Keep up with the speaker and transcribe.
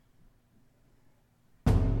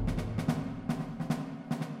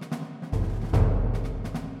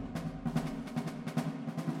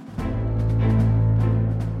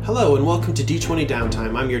Hello and welcome to D20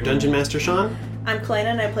 Downtime. I'm your Dungeon Master, Sean. I'm Kalena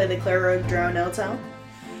and I play the Claire Rogue Drow Neltel.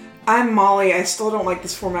 I'm Molly. I still don't like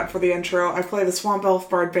this format for the intro. I play the Swamp Elf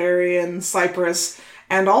Barbarian, Cypress,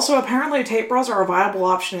 and also apparently tape bras are a viable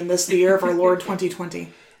option in this, the year of our Lord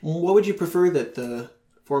 2020. What would you prefer that the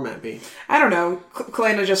format be? I don't know.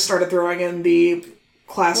 Kalena just started throwing in the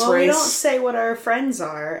class Well, race. we don't say what our friends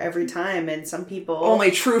are every time, and some people...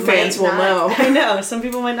 Only true fans will know. I know. Some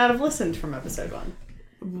people might not have listened from episode 1.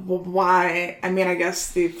 Why? I mean, I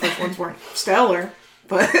guess the first ones weren't stellar,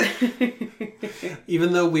 but...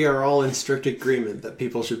 Even though we are all in strict agreement that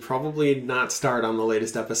people should probably not start on the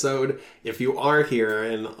latest episode, if you are here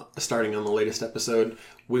and starting on the latest episode,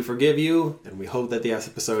 we forgive you, and we hope that the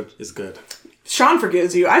episode is good. Sean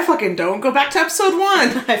forgives you. I fucking don't. Go back to episode 1.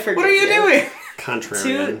 I forgive What are you doing?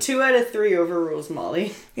 Contrarian. Two out of 3 overrules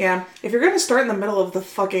Molly. Yeah. If you're going to start in the middle of the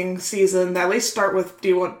fucking season, at least start with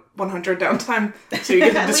D100 Downtime so you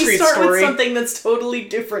get a At discrete least start story. with something that's totally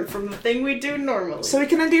different from the thing we do normally. So we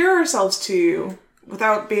can endear ourselves to you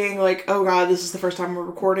without being like, oh god, this is the first time we're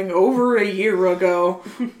recording over a year ago.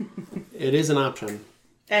 It is an option.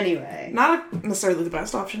 Anyway. Not necessarily the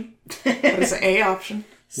best option, but it's an A option.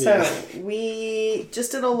 So, we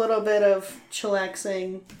just did a little bit of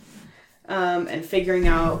chillaxing and figuring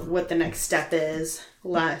out what the next step is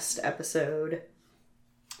last episode.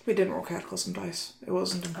 We didn't roll Cataclysm dice. It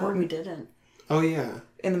wasn't important. Oh, we didn't. Oh, yeah.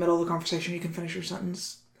 In the middle of the conversation, you can finish your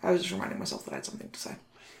sentence. I was just reminding myself that I had something to say.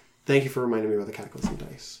 Thank you for reminding me about the Cataclysm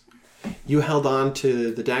dice. You held on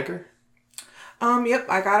to the dagger? Yep,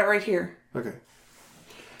 I got it right here. Okay.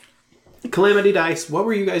 Calamity dice. What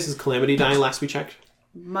were you guys' calamity die last we checked?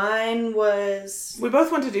 Mine was... We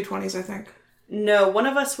both went to D20s, I think. No, one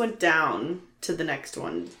of us went down to the next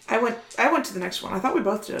one. I went to the next one. I thought we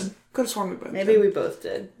both did. Could have sworn we both Maybe did. we both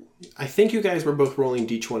did. I think you guys were both rolling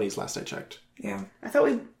D20s last I checked. Yeah. I thought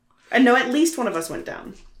we... no, at least one of us went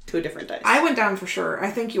down to a different dice. I went down for sure.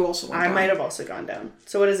 I think you also went down. I might have also gone down.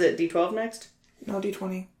 So what is it, D12 next? No,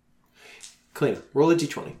 D20. Kalena, roll a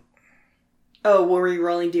D20. Oh, were we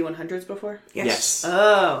rolling D100s before? Yes.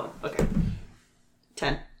 Oh, okay.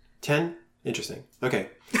 10. 10? Interesting. Okay.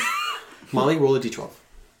 Molly, roll a D12.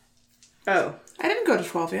 Oh. I didn't go to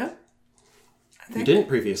 12 yet. I think. You didn't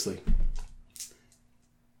previously.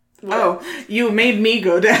 Oh, you made me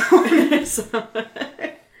go down. So-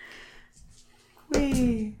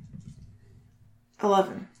 Whee.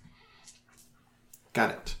 11.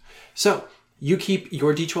 Got it. So, you keep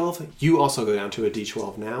your D12. You also go down to a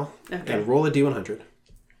D12 now. Okay. And roll a D100.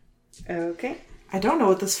 Okay. I don't know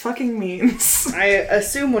what this fucking means. I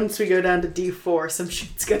assume once we go down to D4, some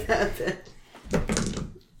shit's gonna happen.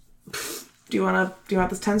 Do you want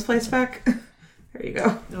this tens place back? There you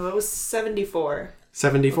go. No, it was 74.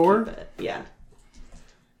 74? We'll keep it. Yeah.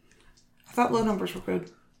 I thought low numbers were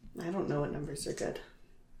good. I don't know what numbers are good.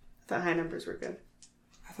 I thought high numbers were good.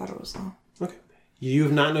 I thought it was low. Okay. You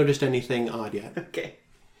have not noticed anything odd yet. Okay.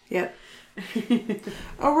 Yep.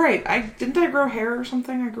 Oh, right. Didn't I grow hair or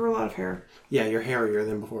something? I grew a lot of hair. Yeah, you're hairier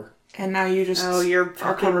than before. And now you just you're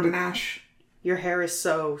are covered in ash. Your hair is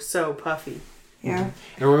so puffy. Yeah.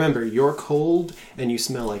 And remember, you're cold and you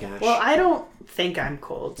smell like ash. Well, I don't think I'm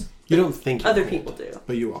cold. You don't think you're Other cold, people do.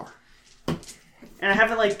 But you are. And I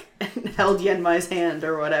haven't, held Yenmai's hand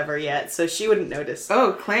or whatever yet, so she wouldn't notice.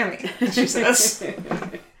 Oh, clammy, she says.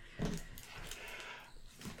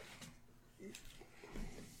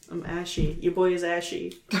 I'm ashy. Your boy is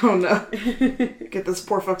ashy. Oh, no. Get this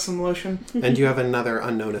poor fuck some lotion. And you have another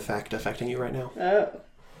unknown effect affecting you right now. Oh.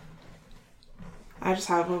 I just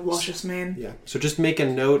have a luscious mane. Yeah. So just make a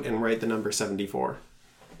note and write the number 74.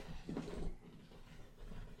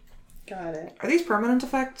 Got it. Are these permanent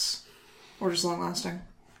effects? Or just long-lasting?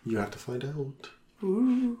 You have to find out.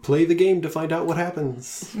 Ooh. Play the game to find out what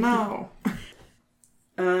happens. No.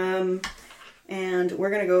 And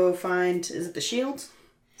we're gonna go find... Is it the shield?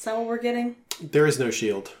 Is that what we're getting? There is no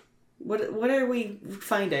shield. What are we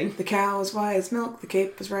finding? The cow is white as milk, the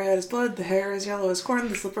cape is red as blood, the hair is yellow as corn,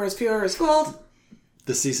 the slipper is pure as gold.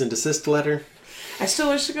 The cease and desist letter. I still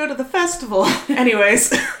wish to go to the festival.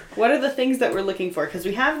 Anyways. What are the things that we're looking for? Because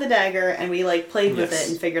we have the dagger and we played with Yes.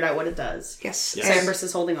 it and figured out what it does. Yes. Yes. Cypress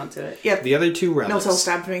is holding on to it. Yep. The other two relics. Neltel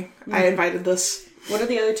stabbed me. I invited this. What are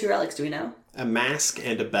the other 2 relics? Do we know? A mask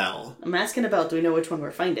and a bell. A mask and a belt. Do we know which one we're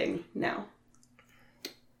finding now?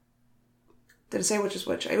 Did it say which is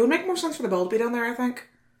which? It would make more sense for the bell to be down there, I think.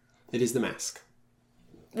 It is the mask.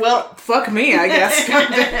 Well, Fuck me, I guess.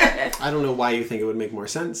 I don't know why you think it would make more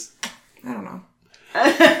sense. I don't know.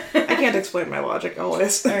 I can't explain my logic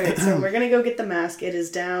always. alright, so we're gonna go get the mask. It is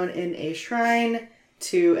down in a shrine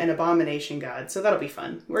to an abomination god, so that'll be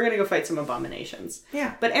fun. We're gonna go fight some abominations.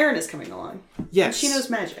 Yeah. But Erin is coming along. Yes. She knows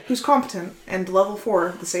magic. Who's competent and level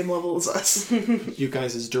 4, the same level as us. You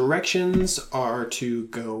guys' directions are to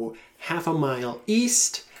go half a mile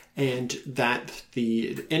east, and that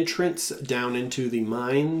the entrance down into the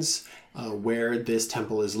mines where this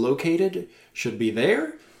temple is located should be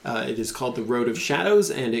there. It is called the Road of Shadows,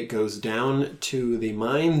 and it goes down to the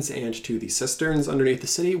mines and to the cisterns underneath the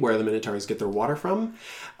city where the Minotaurs get their water from.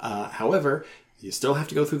 However, you still have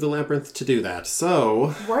to go through the labyrinth to do that. So,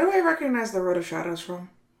 Where do I recognize the Road of Shadows from?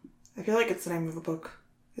 I feel like it's the name of a book.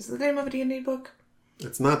 Is it the name of a D&D book?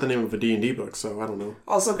 it's not the name of a D&D book, so I don't know.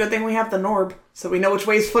 Also, good thing we have the Norb, so we know which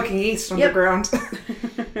way's fucking east underground.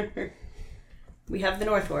 We have the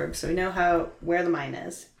North Orb, so we know where the mine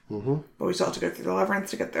is. But we still have to go through the labyrinth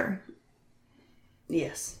to get there.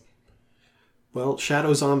 Yes. Well,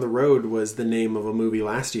 Shadows on the Road was the name of a movie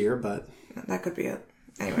last year, but... That could be it.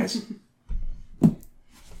 Anyways.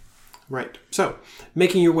 Right. So,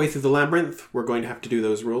 making your way through the labyrinth, we're going to have to do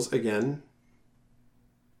those rules again.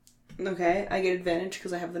 Okay, I get advantage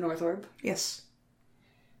because I have the North Orb. Yes.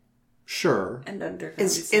 Sure. And underground.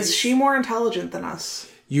 Is she more intelligent than us?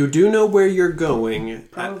 You do know where you're going.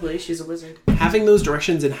 Probably. She's a wizard. Having those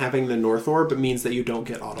directions and having the North Orb means that you don't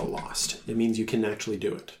get auto-lost. It means you can actually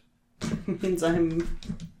do it. Means I'm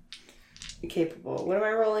capable. What am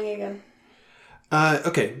I rolling again?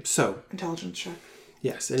 Okay, so... Intelligence check.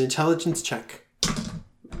 Yes, an intelligence check. I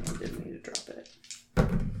didn't need to drop it.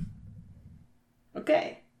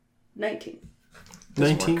 Okay. 19.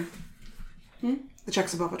 19? The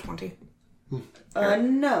check's above a 20.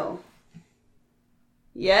 No.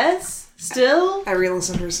 Yes? Still? I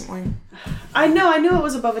re-listened recently. I know it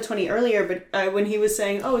was above a 20 earlier, but when he was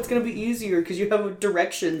saying, oh, it's going to be easier because you have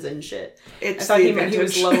directions and shit. I thought he meant he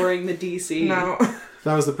was lowering the DC. No.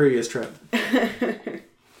 That was the previous trip.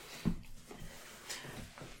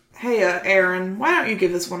 Hey, Aaron, why don't you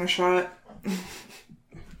give this one a shot?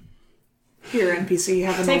 Here, NPC,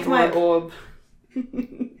 have a Take my orb.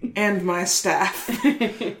 and my staff.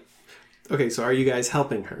 Okay, so are you guys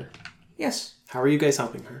helping her? Yes. How are you guys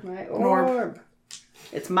helping her? My orb.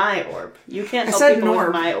 It's my orb. You can't help said people Norb.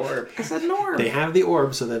 with my orb. I said Norb. They have the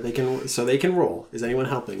orb so that they can roll. Is anyone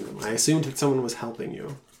helping them? I assumed that someone was helping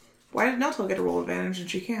you. Why did Neltel get a roll advantage and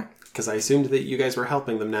she can't? Because I assumed that you guys were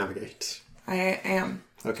helping them navigate. I am.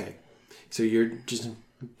 Okay. So you're just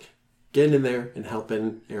getting in there and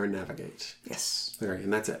helping Aaron navigate. Yes. All right,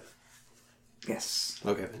 and that's it. Yes.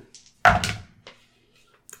 Okay, then.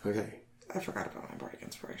 Okay. I forgot about my bardic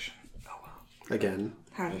inspiration. Oh well. Again.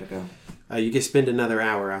 How did it go? You can spend another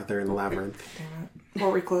hour out there in the labyrinth. Damn it.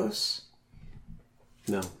 Were we close?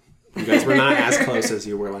 No. You guys were not as close as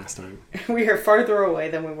you were last time. We are farther away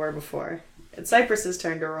than we were before. It's Cypress's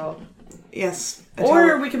turn to roll. Yes.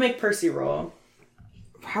 Or we can make Percy roll.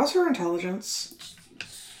 How's her intelligence?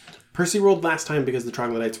 Percy rolled last time because the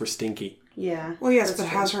troglodytes were stinky. Yeah. Well, yes, that's but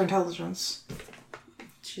true. how's her intelligence?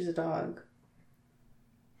 She's a dog.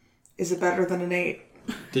 Is it better than an 8?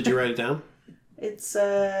 Did you write it down? It's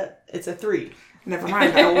a 3. Never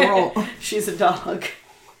mind, I will roll. She's a dog.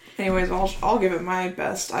 Anyways, I'll give it my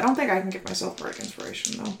best. I don't think I can give myself bardic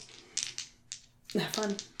inspiration, though. Have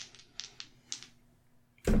fun.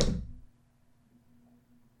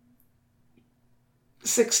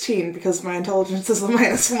 $16, because my intelligence is a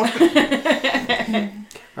 -1.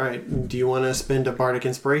 All right. Do you want to spend a bardic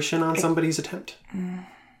inspiration on somebody's attempt?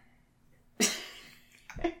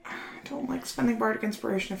 I don't like spending bardic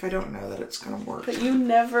inspiration if I don't know that it's going to work. But you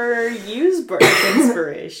never use bardic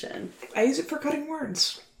inspiration. I use it for cutting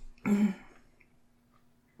words.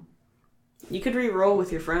 You could re-roll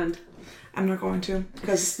with your friend. I'm not going to,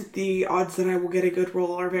 because the odds that I will get a good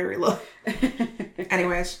roll are very low.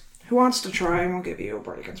 Anyways, who wants to try? And I'll give you a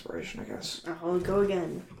bardic inspiration, I guess. I'll go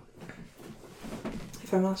again.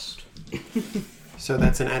 If I must. So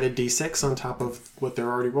that's an added d6 on top of what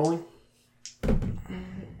they're already rolling?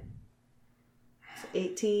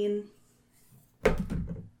 18.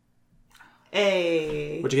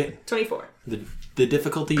 Hey. What'd you get? 24. The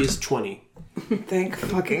difficulty is 20. Thank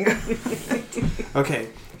fucking God. Okay,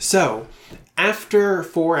 so after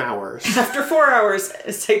 4 hours... After 4 hours,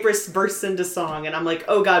 Cypress bursts into song, and I'm like,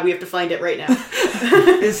 oh god, we have to find it right now.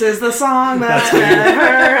 This is the song that's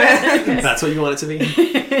never That's what you want it to be?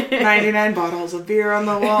 99 bottles of beer on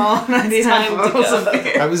the wall. 99 time to bottles of go.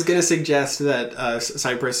 beer. I was going to suggest that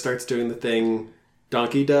Cypress starts doing the thing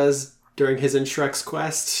Donkey does during his and Shrek's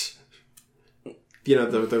quest. You know,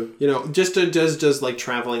 just like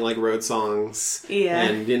traveling like road songs. Yeah.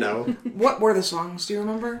 And, What were the songs? Do you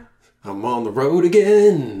remember? I'm on the road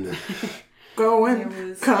again.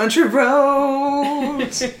 Going country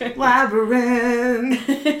roads, labyrinth,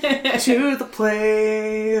 to the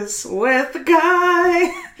place with the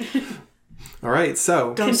guy. All right,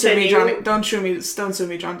 so Don't sue me, Johnny. Don't sue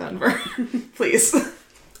me, John Denver. Please.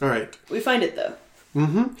 all right, We find it though.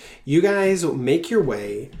 you guys make your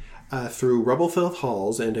way through rubble-filled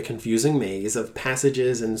halls and a confusing maze of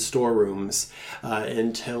passages and storerooms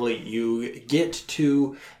until you get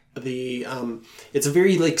to the it's a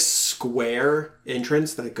very like square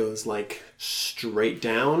entrance that goes like straight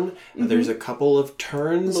down. There's a couple of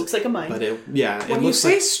turns. Looks like a mine. But it When you looks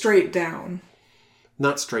say like straight down,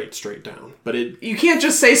 not straight down, but you can't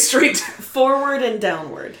just say straight down. Forward and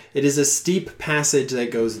downward. it is a steep passage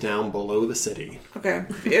that goes down below the city. Okay,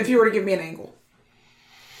 if you were to give me an angle.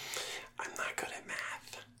 I'm not good at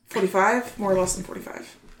math. 45? More or less than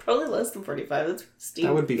 45. Probably less than 45. That's steep.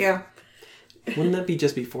 That would be Yeah. Wouldn't that be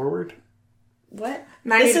just be forward? What?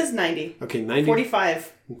 90 This is 90. Okay, 90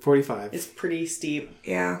 45 45. is pretty steep.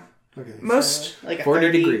 Yeah. Okay. Most Like a 40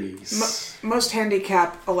 30. degrees. most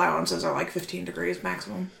handicap allowances are like 15 degrees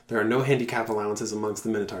maximum. There are no handicap allowances amongst the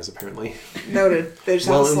Minotaurs, apparently. Noted. They just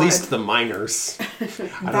Well, have at a slide. least the miners. I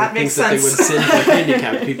don't That think makes that they sense. would send the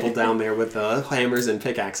handicapped people down there with hammers and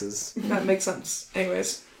pickaxes. That makes sense.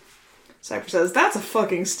 Anyways. Cypher says, that's a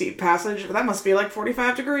fucking steep passage. That must be like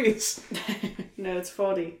 45 degrees. No, it's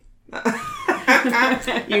 40.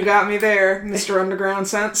 You got me there, Mr. Underground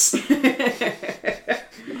Sense.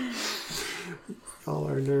 All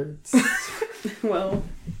our nerds. Well,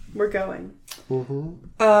 we're going.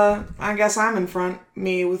 I guess I'm in front.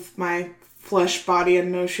 Me with my flesh, body,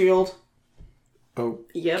 and no shield.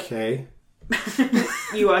 Yep. Okay.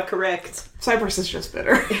 You are correct. Cypress is just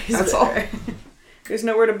bitter. That's all. There's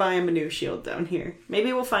nowhere to buy him a new shield down here.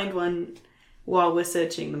 Maybe we'll find one while we're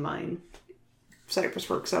searching the mine. Cypress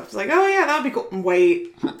works up. He's like, oh yeah, that would be cool.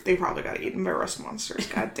 Wait, they probably got eaten by rust monsters.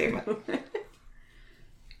 God damn it.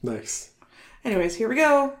 Nice. Anyways, here we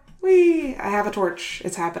go. Whee! I have a torch.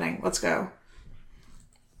 It's happening. Let's go.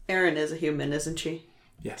 Erin is a human, isn't she?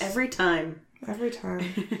 Yes. Every time. Every time.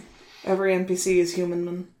 Every NPC is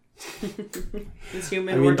human. It's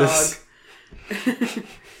human or dog.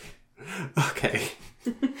 Okay.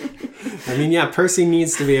 I mean, yeah, Percy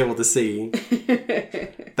needs to be able to see.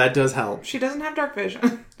 That does help. She doesn't have dark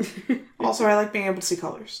vision. Also, I like being able to see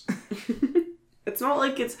colors. It's not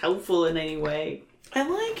like it's helpful in any way. I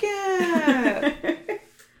like it.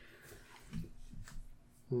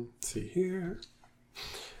 Let's see here.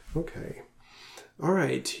 Okay. All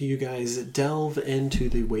right, you guys delve into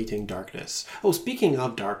the waiting darkness. Oh, speaking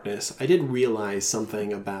of darkness, I did realize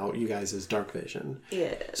something about you guys' dark vision.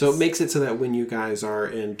 Yes. So it makes it so that when you guys are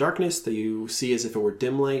in darkness, that you see as if it were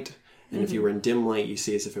dim light, and if you were in dim light, you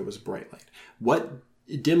see as if it was bright light. What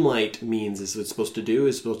dim light means is it's supposed to do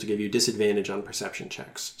is supposed to give you disadvantage on perception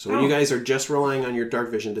checks. So when you guys are just relying on your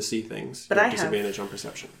dark vision to see things, But you I have have disadvantage on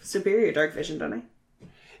perception. superior dark vision, don't I?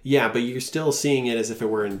 Yeah, but you're still seeing it as if it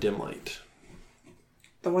were in dim light.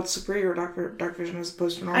 Then what's superior dark vision as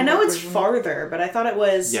opposed to normal? I know dark it's vision? farther, but I thought it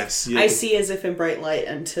was. Yes, I see as if in bright light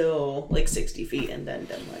until like 60 feet and then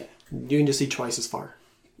dim light. You can just see twice as far.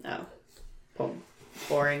 Oh. Boom.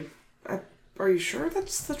 Boring. Are you sure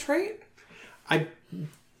that's the trait? I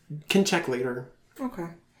can check later. Okay.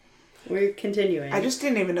 We're continuing. I just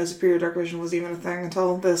didn't even know superior dark vision was even a thing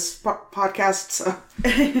until this podcast. So.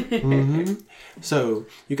 So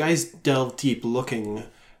you guys delve deep looking,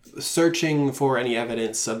 searching for any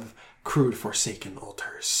evidence of crude forsaken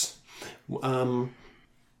altars. You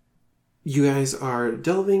guys are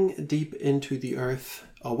delving deep into the earth.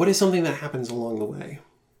 What is something that happens along the way?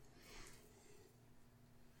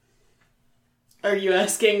 Are you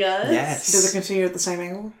asking us? Yes. Does it continue at the same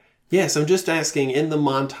angle? Yes, I'm just asking, in the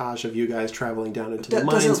montage of you guys traveling down into the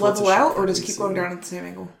mines... Does it what's a level shot out, or that does it we keep see? going down at the same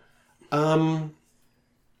angle?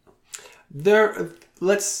 There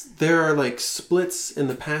are like splits in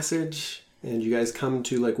the passage, and you guys come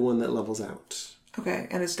to like one that levels out. Okay,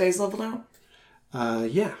 and it stays leveled out?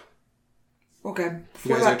 Yeah. Okay. You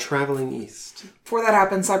Before guys are that, traveling east. before that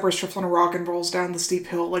happens, Cypress trips on a rock and rolls down the steep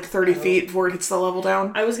hill like 30 feet before it hits the level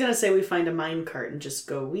down. I was gonna say we find a mine cart and just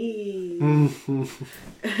go wee.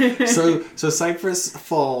 So Cypress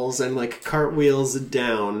falls and like cartwheels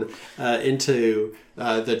down into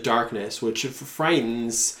the darkness, which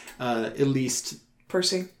frightens at least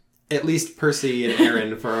Percy. Percy and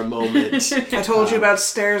Aaron for a moment. I told you about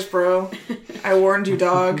stairs, bro. I warned you,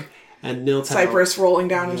 dog. And Niltel, Cypress rolling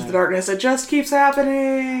down into the darkness. It just keeps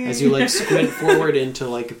happening. as you like squint forward into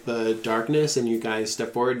like the darkness and you guys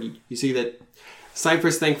step forward, you see that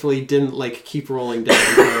Cypress thankfully didn't like keep rolling down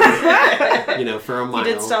for, for a mile.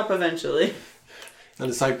 He did stop eventually.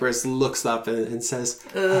 And Cypress looks up and says,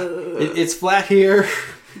 it's flat here.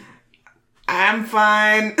 I'm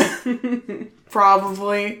fine.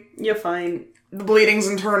 Probably. You're fine. The bleeding's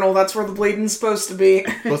internal. That's where the bleeding's supposed to be.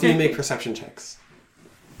 Both of you make perception checks.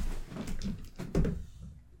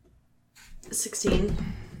 16.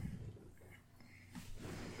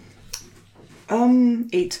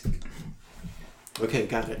 8. Okay,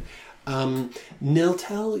 got it.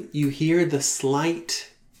 Niltel, you hear the slight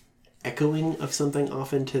echoing of something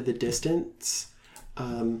off into the distance.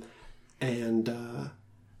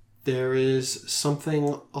 There is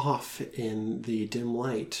something off in the dim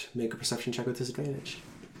light. Make a perception check with disadvantage.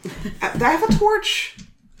 Do I have a torch?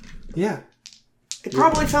 Yeah. It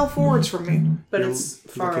probably fell forwards from me. But You're it's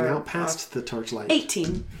far looking out off. past the torchlight.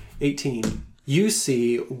 18. 18. You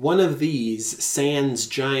see one of these sans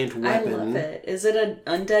giant weapon. I love it. Is it an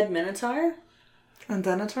undead minotaur?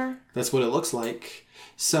 Undenator? That's what it looks like.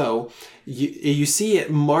 So, you see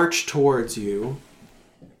it march towards you.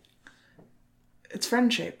 It's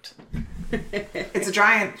friend-shaped. It's a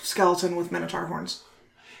giant skeleton with minotaur horns.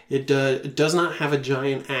 It does not have a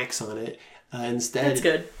giant axe on it. Instead, That's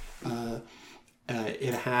good.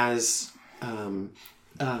 It has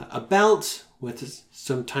a belt with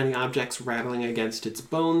some tiny objects rattling against its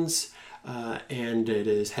bones, and it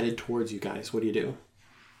is headed towards you guys. What do you do?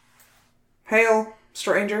 Hail,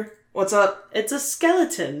 stranger. What's up? It's a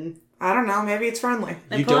skeleton. I don't know. Maybe it's friendly.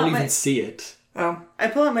 You don't even see it. Oh. I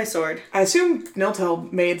pull out my sword. I assume Niltel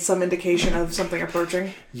made some indication of something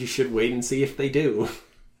approaching. You should wait and see if they do.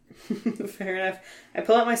 Fair enough. I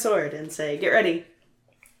pull out my sword and say, get ready.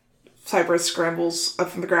 Cypress scrambles up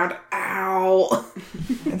from the ground. Ow!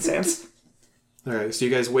 And stands. Alright, so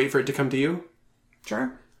you guys wait for it to come to you?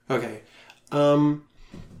 Sure. Okay.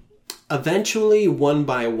 Eventually, one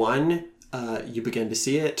by one, you begin to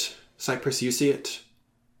see it. Cypress, you see it.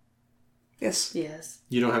 Yes. Yes.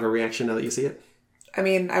 You don't have a reaction now that you see it? I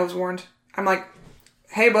mean, I was warned. I'm like,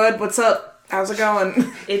 hey, bud, what's up? How's it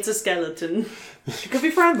going? It's a skeleton. It could be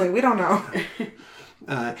friendly. We don't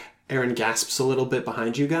know. Aaron gasps a little bit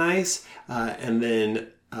behind you guys, and then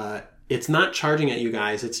it's not charging at you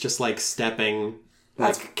guys. It's just like stepping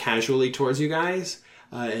casually towards you guys,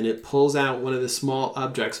 and it pulls out one of the small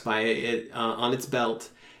objects by it on its belt,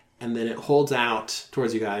 and then it holds out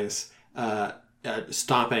towards you guys,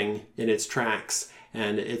 stopping in its tracks,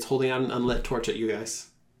 and it's holding out an unlit torch at you guys.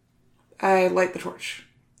 I light the torch.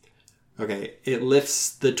 Okay, it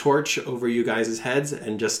lifts the torch over you guys' heads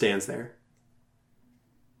and just stands there.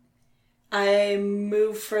 I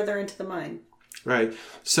move further into the mine. Right.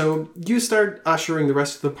 So you start ushering the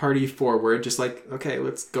rest of the party forward, just like, okay,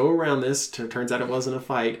 let's go around this. Turns out it wasn't a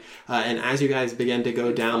fight. And as you guys begin to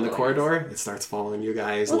go down the corridor, it starts following you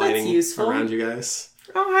guys, Well, that's lighting useful. around you guys.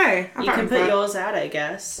 Oh, hey. I'm You fine can with put that. yours out, I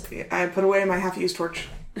guess. I put away my half-used torch.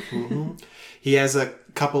 He has a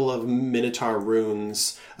couple of Minotaur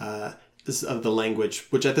runes of the language,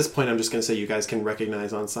 which at this point I'm just going to say you guys can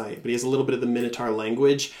recognize on sight. But he has a little bit of the Minotaur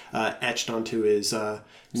language etched onto his neck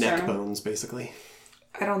Sternum? bones, basically.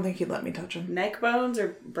 I don't think he'd let me touch him. Neck bones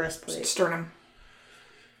or breastplate? Sternum.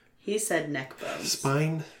 He said neck bones.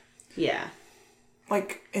 Spine? Yeah.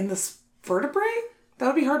 Like, in this vertebrae? That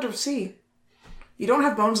would be hard to see. You don't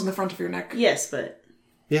have bones in the front of your neck. Yes, but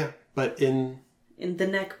Yeah, but in the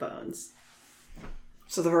neck bones.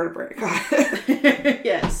 So the vertebrae. Got it.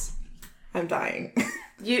 Yes. I'm dying.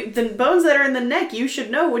 The bones that are in the neck, you should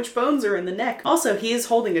know which bones are in the neck. Also, he is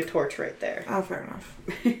holding a torch right there. Oh, fair enough.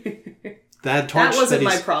 that torch That wasn't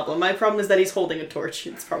my he's- problem. My problem is that he's holding a torch.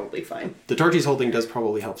 It's probably fine. The torch he's holding does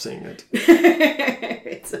probably help seeing it.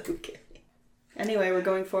 It's okay. Anyway, we're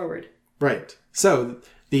going forward. Right. So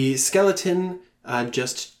the skeleton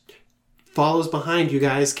just follows behind you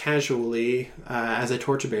guys casually as a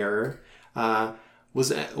torchbearer. Was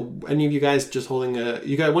any of you guys just holding one of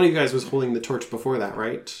you guys was holding the torch before that,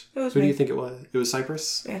 right? It was Who do me. you think it was? It was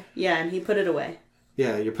Cypress? Yeah. Yeah, and he put it away.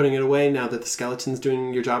 Yeah, you're putting it away now that the skeleton's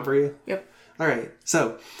doing your job for you? Yep. All right.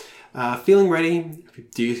 So, feeling ready,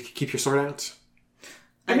 do you keep your sword out?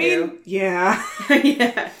 I mean, yeah.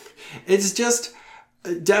 Yeah. It's just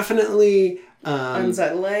definitely...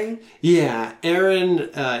 Unsettling. Yeah, Erin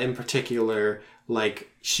in particular, like,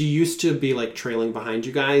 she used to be, like, trailing behind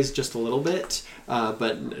you guys just a little bit,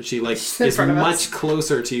 but she, like, in is front of us. much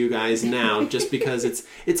closer to you guys now just because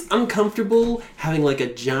it's uncomfortable having, like,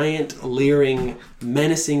 a giant, leering,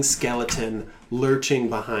 menacing skeleton lurching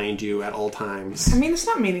behind you at all times. I mean, it's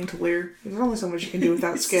not meaning to leer. There's only so much you can do with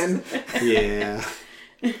that skin. Yeah.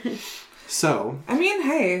 So, I mean,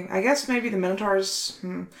 hey, I guess maybe the Minotaurs...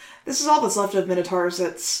 This is all that's left of Minotaurs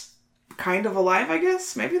that's kind of alive, I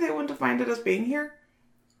guess. Maybe they wouldn't have minded us being here.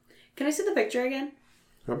 Can I see the picture again?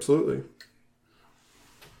 Absolutely.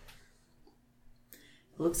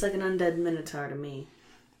 Looks like an undead minotaur to me.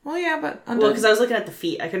 Well, yeah, but undead... Well, because I was looking at the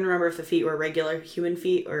feet. I couldn't remember if the feet were regular human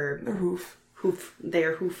feet or... They're hoof. Hoof. They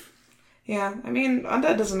are hoof. Yeah, I mean,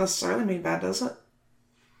 undead doesn't necessarily mean bad, does it?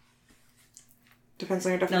 Depends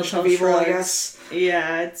on your definition of evil, I guess.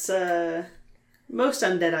 Yeah, it's, most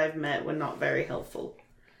undead I've met were not very helpful.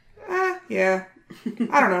 Yeah.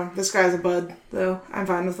 I don't know. This guy's a bud, though. I'm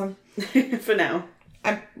fine with him. For now.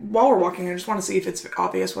 While we're walking, I just want to see if it's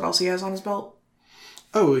obvious what else he has on his belt.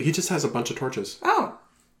 Oh, he just has a bunch of torches. Oh.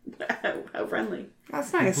 How friendly.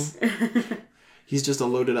 That's nice. Mm-hmm. He's just a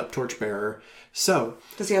loaded up torchbearer. So...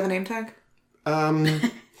 Does he have a name tag?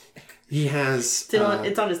 He has...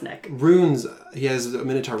 It's on his neck. Runes. He has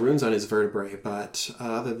Minotaur runes on his vertebrae, but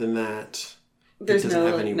other than that... There's he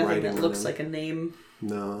doesn't have any nothing writing that looks on him. like a name.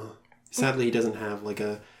 No. Sadly, he doesn't have, like,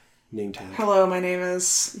 a name tag. Hello, my name is...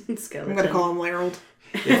 Skeleton. I'm going to call him Larold.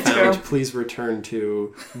 If found, please return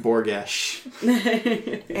to Borgesh.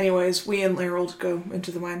 Anyways, we and Larold go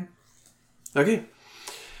into the mine. Okay.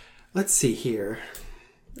 Let's see here.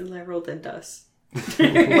 Larold and us.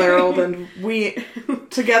 Larold and we,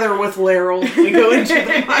 together with Larold, we go into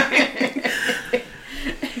the mine.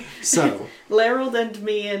 So... Larold and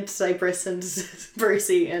me and Cypress and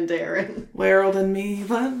Percy and Aaron. Larold and me,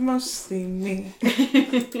 but mostly me.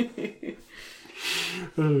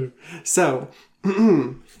 So,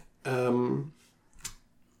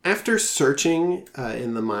 after searching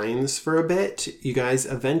in the mines for a bit, you guys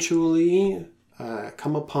eventually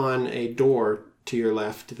come upon a door to your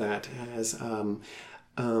left that has a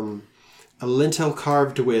lintel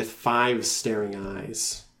carved with 5 staring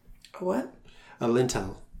eyes. A what? A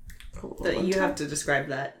lintel. You have to describe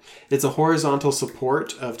that. It's a horizontal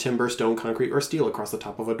support of timber, stone, concrete, or steel across the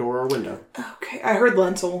top of a door or window. Okay, I heard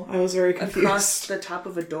lentil. I was very confused. Across the top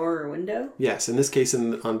of a door or window? Yes, in this case,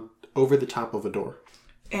 on over the top of a door.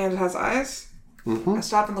 And it has eyes? Mm-hmm. I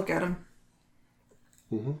stop and look at him.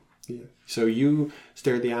 Mm-hmm. Yeah. So you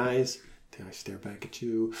stare at the eyes. The eyes stare back at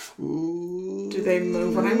you. Ooh. Do they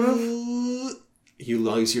move when I move? You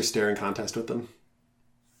lose your staring contest with them.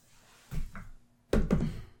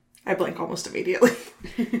 I blink almost immediately.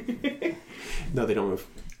 No, they don't move.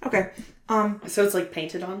 Okay. So it's like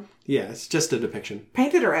painted on? Yeah, it's just a depiction.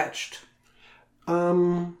 Painted or etched?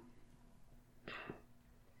 Carved.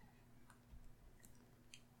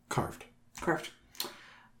 Carved.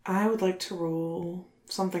 I would like to roll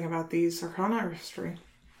something about these. Arcana or history?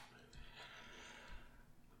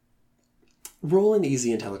 Roll an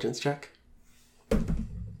easy intelligence check.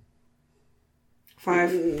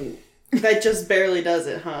 5. That just barely does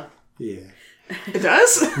it, huh? Yeah. It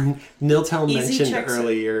does? Niltel Easy mentioned checks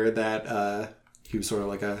earlier that he was sort of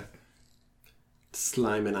like a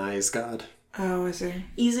slime and eyes god. Oh, I see.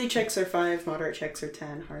 Easy checks are 5, moderate checks are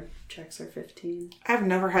 10, hard checks are 15. I've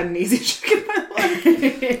never had an easy check in my life.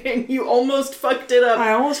 You almost fucked it up. I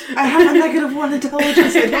have a -1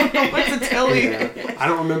 intelligence. I don't know what to tell you. Yeah. I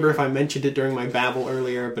don't remember if I mentioned it during my babble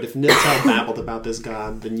earlier, but if Niltel babbled about this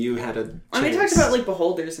god, then you had a chance. I mean, we talked about, like,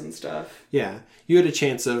 beholders and stuff. Yeah. You had a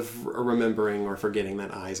chance of remembering or forgetting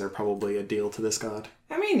that eyes are probably a deal to this god.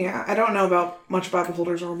 I mean, yeah. I don't know much about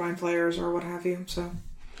beholders or mind flayers or what have you, so...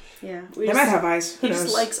 Yeah. They might have eyes. Who He knows?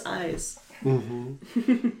 just likes eyes.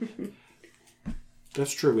 Mm-hmm.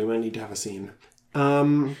 That's true. We might need to have a scene.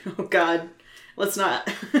 Oh, God. Let's not.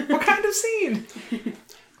 What kind of scene?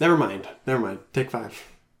 Never mind. Take 5.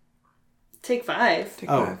 Take 5.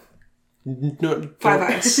 Take Oh. 5. No, 5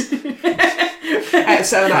 eyes. I have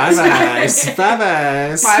 7 eyes. 5 eyes. 5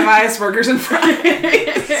 eyes. 5 eyes, burgers, and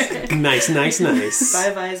fries. Nice.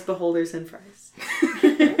 5 eyes, beholders, and fries.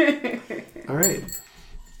 All right.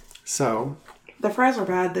 So, The fries are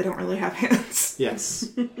bad. They don't really have hands. yes.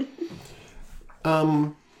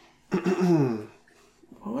 What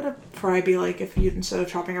would a fry be like if you, instead of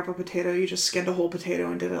chopping up a potato, you just skinned a whole potato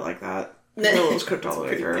and did it like that? Until it was cooked all the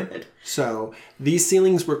way through. Good. So, these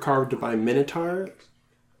ceilings were carved by Minotaur.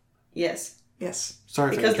 Yes. Yes.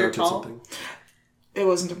 Sorry if I Because they're interrupted tall? something. It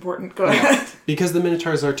wasn't important. Go ahead. Because the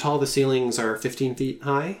Minotaurs are tall, the ceilings are 15 feet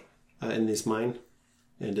high in this mine.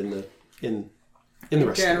 And in the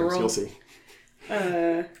rest general. of the rooms, you'll see.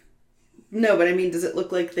 No, but I mean, does it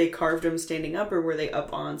look like they carved them standing up, or were they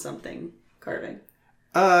up on something carving?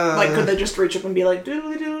 Like, could they just reach up and be like,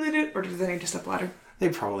 doodly doodly doo? Or do they need a step ladder? They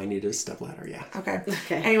probably need a step ladder, yeah. Okay.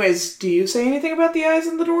 Okay. Anyways, do you say anything about the eyes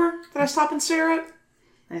in the door that I stop and stare at?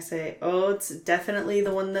 I say, oh, it's definitely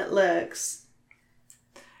the one that looks.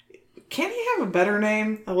 Can't he have a better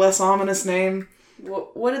name? A less ominous name?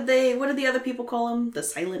 What did the other people call him? The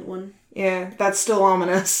silent one? Yeah, that's still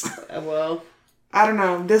ominous. Well, I don't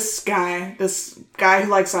know. This guy who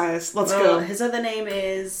likes eyes. Let's go. His other name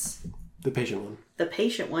is The patient one. the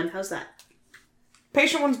patient one. How's that?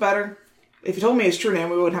 Patient one's better. If you told me his true name,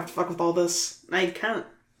 we wouldn't have to fuck with all this. I can't.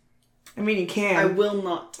 I mean, you can. I will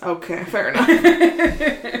not. Okay, fair enough.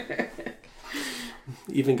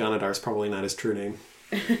 Even Gonadar's probably not his true name.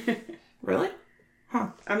 Really? Huh.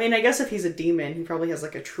 I mean, I guess if he's a demon, he probably has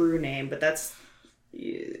like a true name, but that's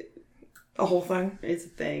A whole thing. it's a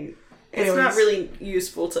thing. Anyways. It's not really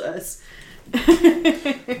useful to us.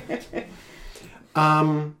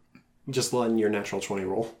 Just letting your natural 20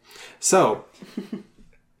 roll. So,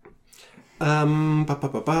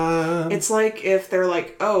 It's like if they're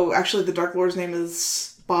like, oh, actually the Dark Lord's name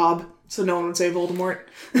is Bob, so no one would say Voldemort.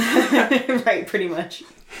 Right, pretty much.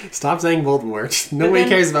 Stop saying Voldemort. Nobody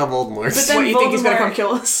cares about Voldemort. But then What, you think he's gonna Voldemort- come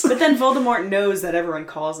kill us? But then Voldemort knows that everyone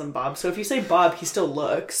calls him Bob, so if you say Bob, he still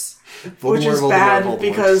looks. Which is Voldemort, bad Voldemort.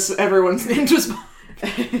 because everyone's named was Bob.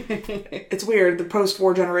 It's weird. The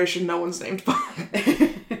post-war generation, no one's named Bob.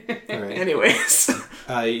 All right. Anyways.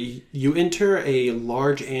 You enter a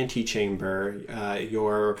large antechamber.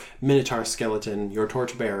 Your Minotaur skeleton, your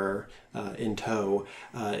torchbearer in tow,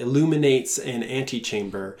 illuminates an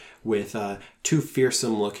antechamber with two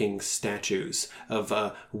fearsome-looking statues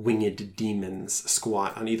of winged demons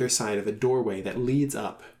squat on either side of a doorway that leads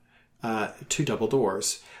up to double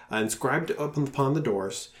doors. Inscribed up upon the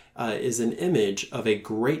doors is an image of a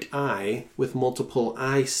great eye with multiple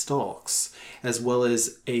eye stalks, as well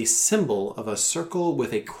as a symbol of a circle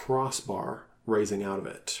with a crossbar raising out of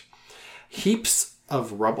it. Heaps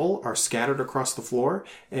of rubble are scattered across the floor,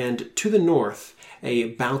 and to the north, a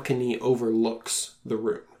balcony overlooks the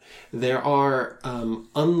room. There are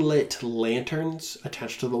unlit lanterns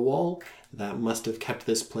attached to the wall that must have kept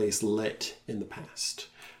this place lit in the past.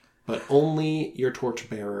 But only your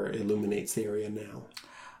torchbearer illuminates the area now.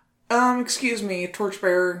 Excuse me,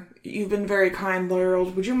 Torchbearer. You've been very kind,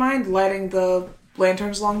 Larold. Would you mind lighting the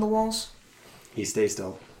lanterns along the walls? He stays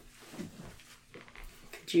still.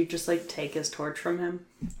 Could you just, like, take his torch from him?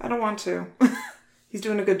 I don't want to. He's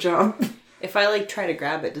doing a good job. If I, like, try to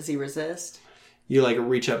grab it, does he resist? You,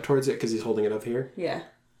 reach up towards it because he's holding it up here. Yeah.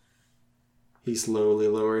 He slowly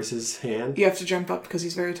lowers his hand. You have to jump up because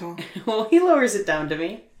he's very tall. Well, he lowers it down to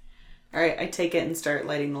me. Alright, I take it and start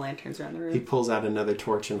lighting the lanterns around the He room. pulls out another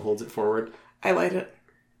torch and holds it forward. I light it.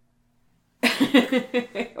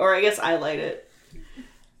 Or I guess I light it.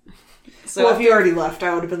 So Well, if you already left,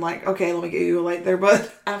 I would have been like, okay, let me get you a light there,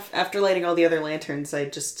 bud. after lighting all the other lanterns, I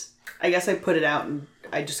guess I put it out and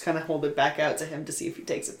I just kind of hold it back out to him to see if he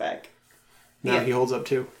takes it back. Now Yeah. he holds up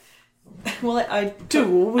two. Well, I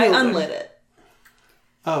Dual I wielding. unlit it.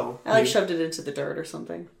 Oh. I shoved it into the dirt or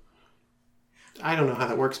something. I don't know how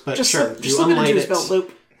that works, but Just sure. slip, just slip it into his belt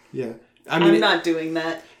loop. Yeah. I'm not doing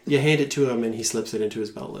that. You hand it to him and he slips it into his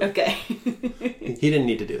belt loop. Okay. He didn't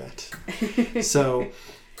need to do that. So,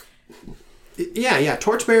 yeah.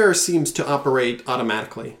 Torchbearer seems to operate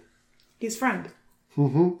automatically. He's friend.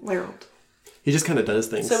 Mm-hmm. Larold. He just kind of does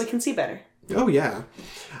things. So we can see better. Oh, yeah.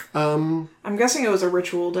 I'm guessing it was a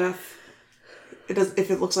ritual death. If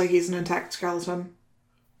it looks like he's an intact skeleton.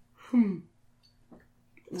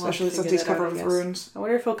 Especially We'll since figure he's that covered out, I with guess. runes. I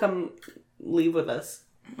wonder if he'll come leave with us.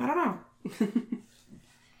 I don't know.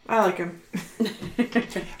 I like him.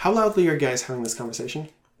 How loudly are you guys having this conversation?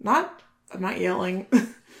 I'm not yelling.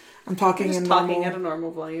 I'm talking Just in talking normal. at a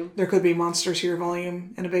normal volume. There could be monsters here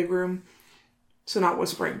volume in a big room. So not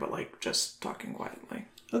whispering, but just talking quietly.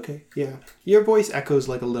 Okay, yeah. Your voice echoes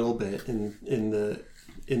a little bit in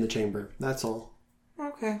the chamber. That's all.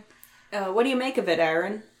 Okay. What do you make of it,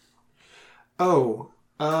 Aaron? Oh,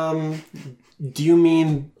 do you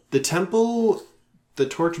mean the temple, the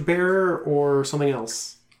torchbearer, or something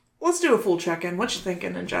else? Let's do a full check-in. What you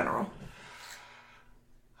thinking in general?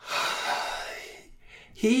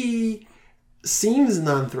 He seems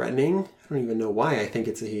non-threatening. I don't even know why I think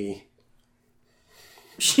it's a he.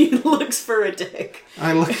 She looks for a dick.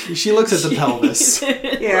 She looks at the pelvis.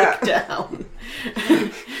 Yeah. Look down.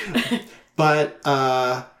 But,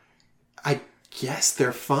 I guess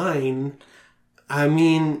they're fine. I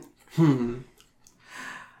mean, my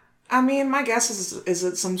guess is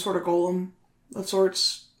it some sort of golem of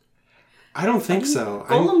sorts? I don't think so.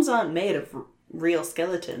 Golems aren't made of real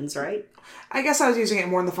skeletons, right? I guess I was using it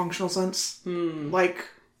more in the functional sense. Like,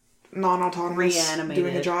 non-autonomous, Reanimated.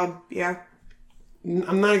 doing a job. Yeah.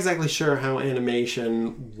 I'm not exactly sure how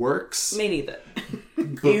animation works. Me neither.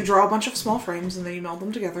 You draw a bunch of small frames and then you meld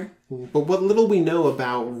them together. But what little we know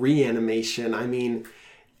about reanimation, I mean,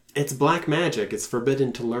 it's black magic. It's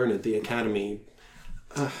forbidden to learn at the academy.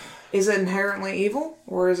 Is it inherently evil,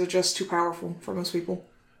 or is it just too powerful for most people?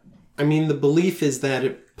 I mean, the belief is that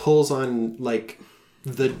it pulls on, like,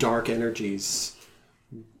 the dark energies.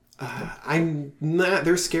 I'm not...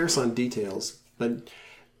 They're scarce on details, but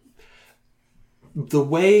the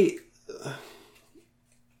way...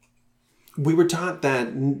 we were taught that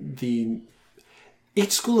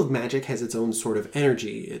each school of magic has its own sort of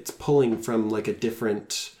energy. It's pulling from, like, a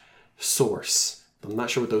different source. I'm not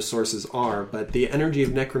sure what those sources are, but the energy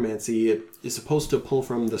of necromancy is supposed to pull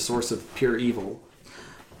from the source of pure evil.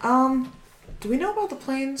 Do we know about the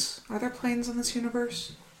planes? Are there planes in this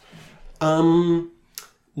universe?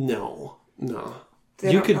 No.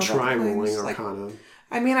 They You don't could know about try the planes? rolling Like, Arcana.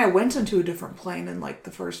 I mean, I went into a different plane in, like,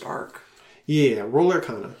 the first arc. Yeah, roll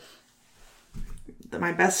Arcana.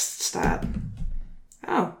 My best stat.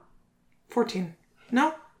 Oh. 14.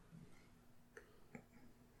 No?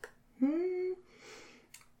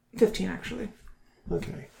 15, actually.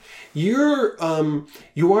 Okay. You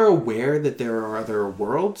are aware that there are other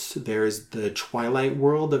worlds. There's the twilight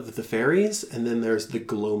world of the fairies, and then there's the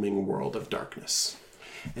gloaming world of darkness.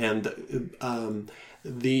 And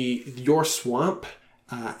your swamp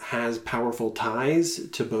has powerful ties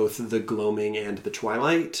to both the gloaming and the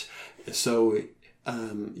twilight. So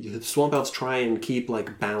the swamp elves try and keep,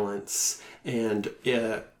 like, balance and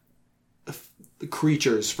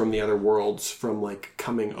creatures from the other worlds from, like,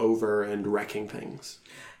 coming over and wrecking things.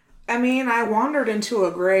 I mean, I wandered into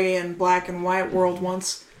a gray and black and white world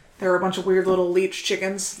once. There were a bunch of weird little leech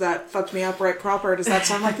chickens that fucked me up right proper. Does that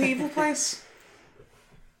sound like the evil place?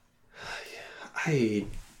 I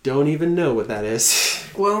don't even know what that is.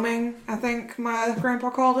 Gloaming, I think my grandpa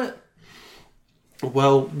called it.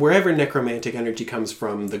 Well, wherever necromantic energy comes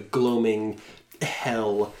from, the gloaming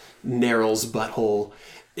hell, Neryl's butthole,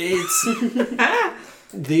 it's...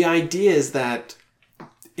 the idea is that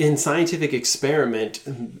in scientific experiment,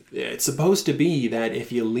 it's supposed to be that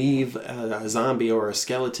if you leave a zombie or a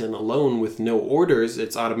skeleton alone with no orders,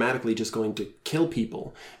 it's automatically just going to kill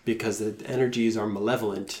people because the energies are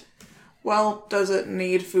malevolent. Well, does it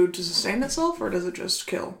need food to sustain itself, or does it just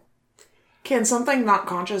kill? Can something not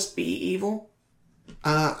conscious be evil?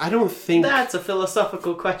 I don't think... That's a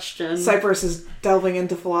philosophical question. Cypress is delving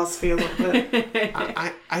into philosophy a little bit.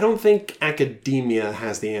 I don't think academia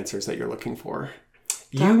has the answers that you're looking for.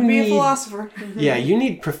 That would be a philosopher. Yeah, you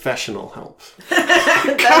need professional help.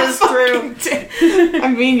 That is true. I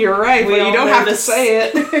mean, you're right, but you don't have to say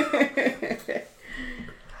it.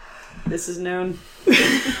 This is known.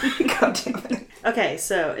 God damn it. Okay,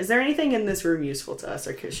 so is there anything in this room useful to us,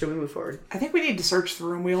 or should we move forward? I think we need to search the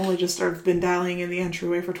room. We only just have been dallying in the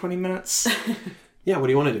entryway for 20 minutes. Yeah, what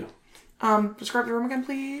do you want to do? Describe the room again,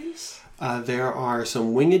 please. There are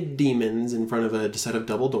some winged demons in front of a set of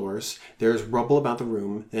double doors. There's rubble about the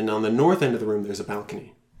room, and on the north end of the room there's a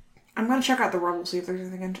balcony. I'm going to check out the rubble, see if there's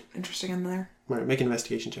anything interesting in there. All right, make an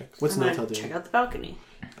investigation check. What's I'm Niltel gonna doing? check out the balcony.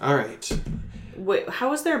 All right. Wait,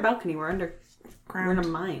 how is there a balcony? We're underground. We're in a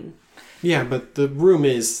mine. Yeah, but the room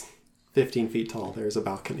is 15 feet tall. There's a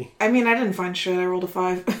balcony. I mean, I didn't find shit. I rolled a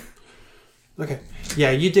 5. Okay.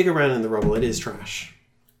 Yeah, you dig around in the rubble. It is trash.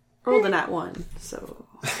 Rolled an at 1, so...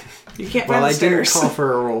 You can't Well, find the I didn't stairs. call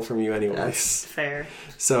for a roll from you anyways. That's fair.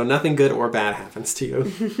 So nothing good or bad happens to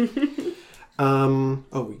you.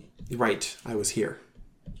 Oh, right. I was here.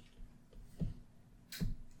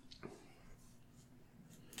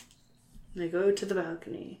 I go to the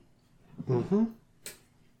balcony. Mm-hmm.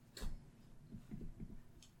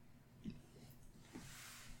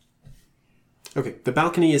 Okay, the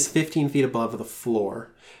balcony is 15 feet above the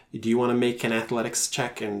floor. Do you want to make an athletics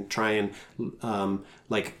check and try and,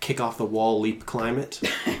 kick off the wall, leap, climb it?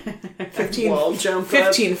 15, Wall jump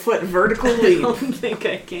 15-foot vertical I leap. don't think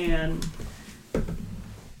I can.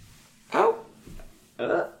 Oh.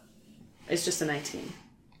 It's just a 19.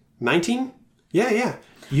 19? Yeah.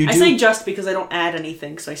 You do... I say just because I don't add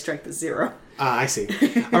anything, so my strength is 0. I see.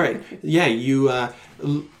 All right. Yeah, you,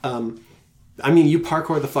 you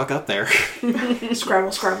parkour the fuck up there.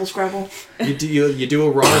 Scrabble. You do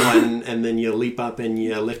a roll and then you leap up and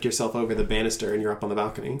you lift yourself over the banister and you're up on the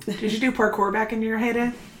balcony. Did you do parkour back in your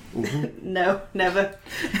heyday? Mm-hmm. No, never.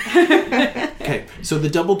 Okay, so the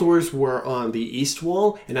double doors were on the east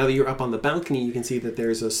wall, and now that you're up on the balcony, you can see that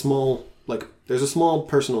there's a small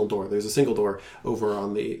personal door. There's a single door over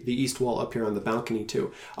on the east wall up here on the balcony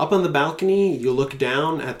too. Up on the balcony, you look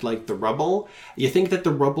down at like the rubble. You think that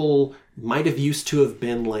the rubble might have used to have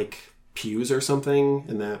been like pews or something,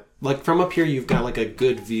 and that like from up here you've got like a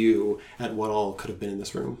good view at what all could have been in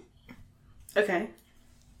this room. Okay.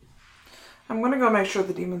 I'm gonna go make sure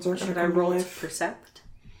the demons aren't gonna Should I come to roll to life. percept?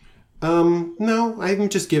 No, I'm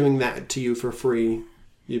just giving that to you for free.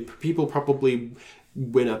 People probably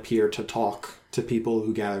went up here to talk to people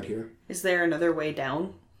who gathered here. Is there another way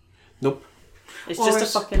down? Nope. It's Well,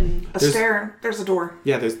 just a fucking... There's a door.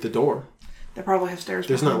 Yeah, there's the door. They probably have stairs.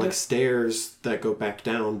 There's not behind like it. stairs that go back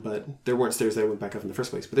down, but there weren't stairs that went back up in the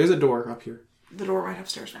first place. But there's a door up here. The door might have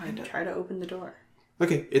stairs behind it. Try to open the door.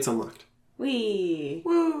 Okay, it's unlocked. Whee!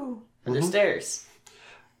 Woo! Are there stairs?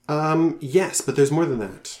 Yes, but there's more than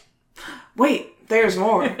that. Wait, there's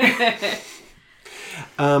more.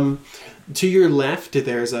 To your left,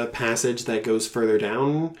 there's a passage that goes further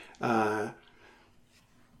down.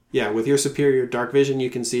 With your superior dark vision, you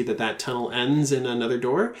can see that tunnel ends in another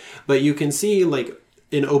door. But you can see, like,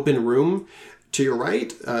 an open room to your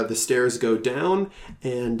right. The stairs go down,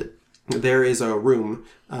 and there is a room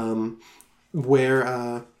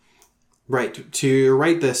where... Right, to your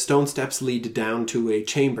right, the stone steps lead down to a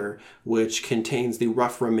chamber, which contains the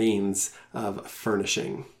rough remains of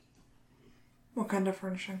furnishing. What kind of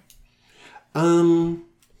furnishing? I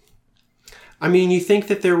mean, you think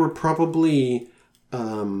that there were probably,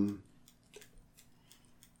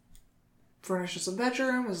 Furnished as a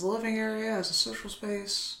bedroom, as a living area, as a social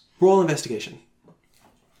space. roll investigation.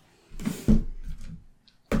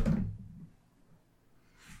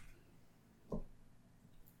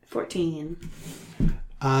 14.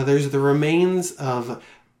 There's the remains of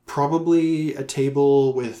probably a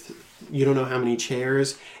table with, you don't know how many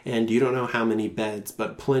chairs, and you don't know how many beds,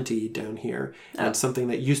 but plenty down here. And something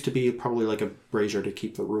that used to be probably like a brazier to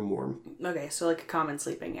keep the room warm. Okay, so like a common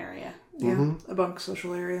sleeping area. Yeah, a bunk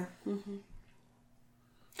social area.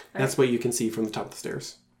 That's what you can see from the top of the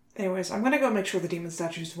stairs. Anyways, I'm gonna go make sure the demon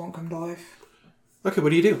statues won't come to life. Okay, what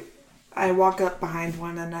do you do? I walk up behind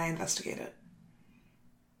one and I investigate it.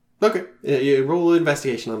 Okay, you roll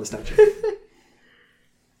investigation on the statue.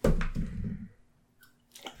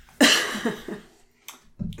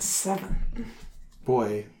 7.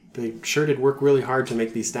 Boy, they sure did work really hard to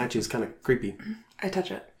make these statues kind of creepy. I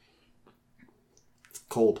touch it. It's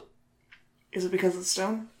cold. Is it because it's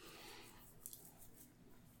stone?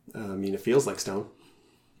 I mean, it feels like stone.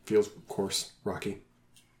 Feels coarse, rocky.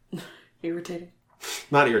 Irritating.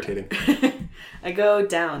 Not irritating. I go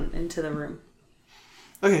down into the room.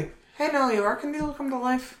 Okay. Hey, no, you reckon these will come to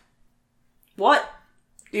life? What?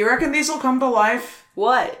 Do you reckon these will come to life?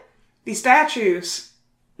 What? These statues.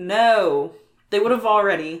 No. They would have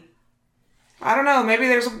already. I don't know. Maybe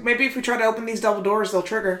if we try to open these double doors, they'll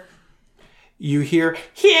trigger. You hear,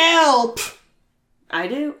 "Help!" I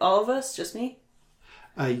do? All of us? Just me?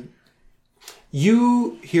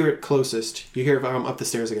 You hear it closest. You hear it up the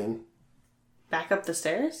stairs again. Back up the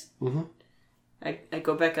stairs? Mm-hmm. I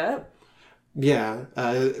go back up? Yeah,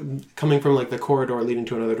 coming from like the corridor leading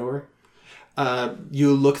to another door.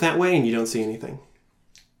 You look that way and you don't see anything.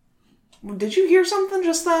 Did you hear something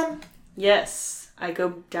just then? Yes. I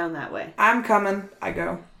go down that way. I'm coming. I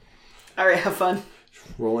go. Alright, have fun.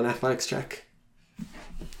 Roll an athletics check.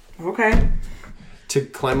 Okay. To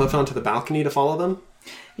climb up onto the balcony to follow them?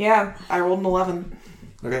 Yeah, I rolled an 11.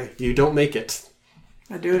 Okay, you don't make it.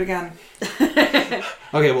 I do it again.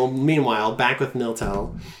 Okay, well, meanwhile, back with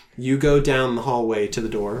Niltel, you go down the hallway to the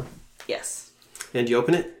door, Yes. and you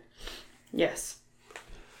open it? Yes.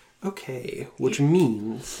 Okay, which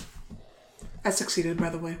means... I succeeded, by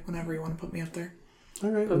the way, whenever you want to put me up there.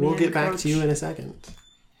 Alright, Put me we'll in, get back coach. to you in a second.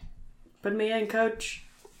 Put me in, coach.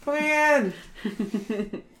 Put me in!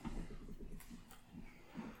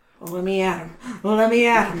 Let me at him. Let me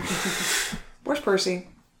at him. Where's Percy?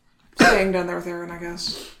 Staying down there with Aaron, I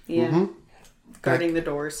guess. Yeah. Guarding the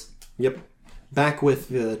doors. Yep. Back with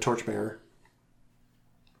the torchbearer.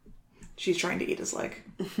 She's trying to eat his leg.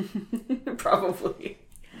 Probably.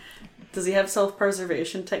 Does he have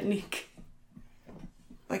self-preservation technique?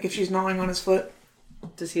 Like if she's gnawing on his foot.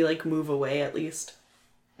 Does he, like, move away at least?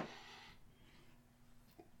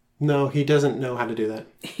 No, he doesn't know how to do that.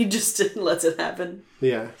 He just lets it happen.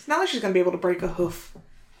 Yeah. It's not like she's going to be able to break a hoof.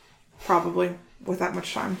 Probably. With that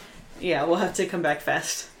much time. Yeah, we'll have to come back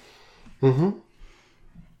fast.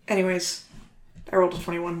 Anyways. I rolled a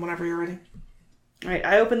 21 whenever you're ready. Alright,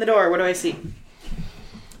 I open the door. What do I see?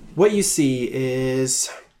 What you see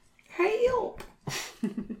is... Help!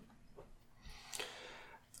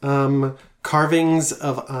 carvings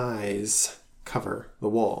of eyes cover the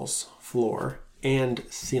walls, floor, and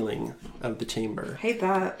ceiling of the chamber. Hate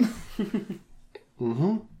that.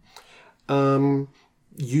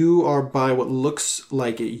 You are by what looks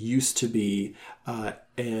like it used to be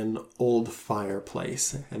an old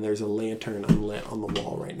fireplace, and there's a lantern unlit on the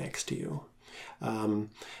wall right next to you.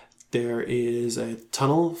 There is a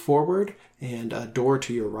tunnel forward and a door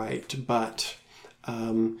to your right, but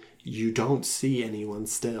You don't see anyone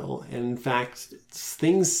still. In fact,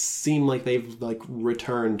 things seem like they've like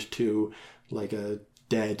returned to like a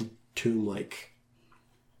dead tomb-like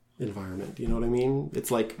environment. You know what I mean?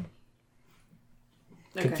 It's like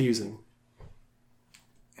confusing.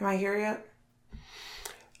 Am I here yet?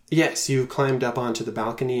 Yes, you climbed up onto the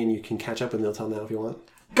balcony and you can catch up with Miltel now if you want.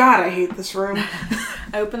 God, I hate this room.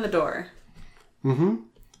 I open the door. Mm-hmm.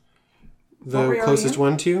 The closest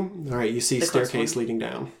one to you? Alright, you see staircase leading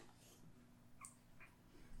down.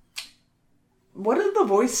 What did the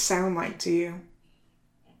voice sound like to you?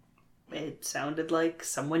 It sounded like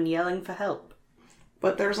someone yelling for help.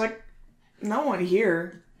 But there's like no one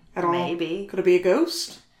here at all. Maybe. Could it be a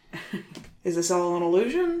ghost? Is this all an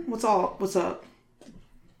illusion? What's up?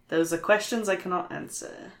 Those are questions I cannot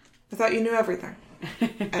answer. I thought you knew everything.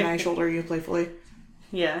 And I shoulder you playfully.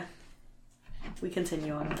 Yeah. We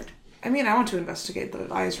continue onward. I mean, I want to investigate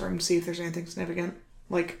the eyes room to see if there's anything significant.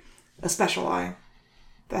 Like a special eye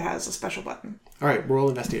that has a special button. Alright, roll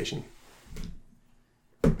investigation.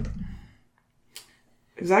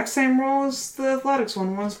 Exact same roll as the athletics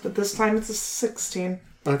one was, but this time it's a 16.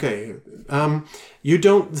 Okay. You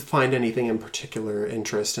don't find anything in particular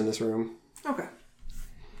interest in this room. Okay.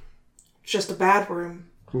 It's just a bad room.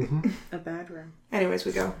 Mm-hmm. A bad room. Anyways,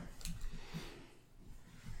 we go.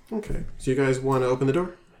 Okay. So you guys want to open the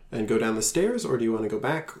door and go down the stairs, or do you want to go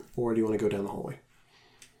back, or do you want to go down the hallway?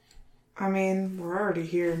 I mean, we're already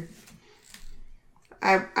here.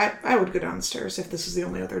 I would go down the stairs if this is the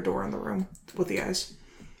only other door in the room with the eyes.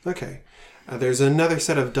 Okay. There's another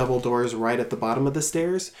set of double doors right at the bottom of the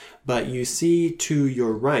stairs, but you see to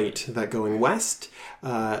your right that going west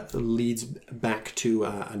leads back to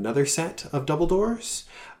another set of double doors.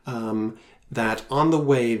 That on the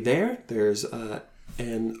way there's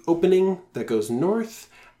an opening that goes north,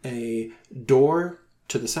 a door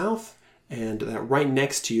to the south, and that right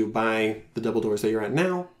next to you by the double doors that you're at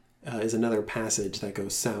now is another passage that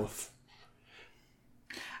goes south.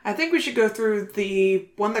 I think we should go through the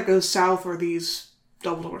one that goes south or these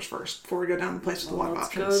double doors first before we go down the place with a lot of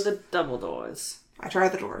options. Let's go the double doors. I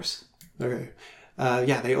tried the doors. Okay.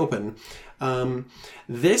 Yeah, they open.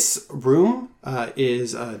 This room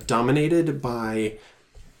is dominated by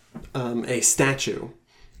a statue.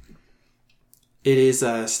 It is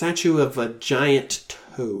a statue of a giant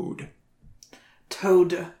toad.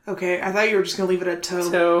 Toad. Okay, I thought you were just going to leave it at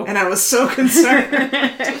toe. Toe. And I was so concerned.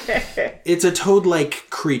 It's a toad-like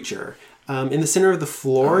creature. In the center of the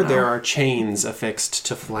floor, there are chains affixed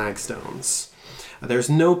to flagstones. There's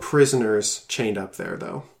no prisoners chained up there,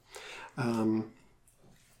 though. I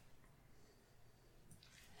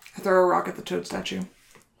throw a rock at the toad statue.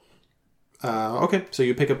 Okay, so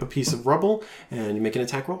you pick up a piece of rubble, and you make an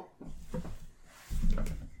attack roll.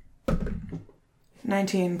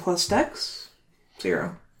 19 plus dex.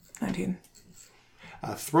 0. 19.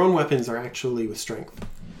 Thrown weapons are actually with strength.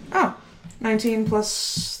 Oh. 19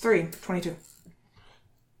 plus 3. 22.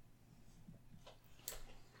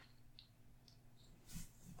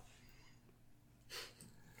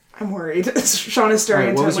 I'm worried. Sean is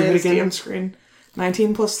staring what was intently your at his hit again? DM screen.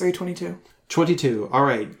 19 plus 3, 22. 22. All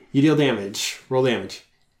right. You deal damage. Roll damage.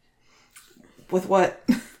 With what?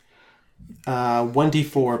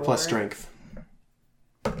 1d4 plus strength.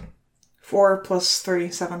 4 plus 3,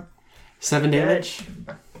 7. 7 damage.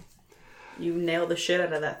 You nail the shit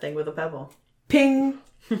out of that thing with a pebble. Ping!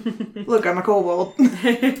 Look, I'm a kobold.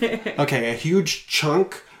 Okay, a huge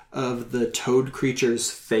chunk of the toad creature's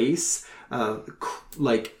face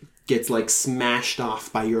gets smashed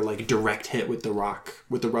off by your direct hit with the rock,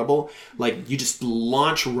 with the rubble. You just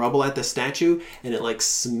launch rubble at the statue and it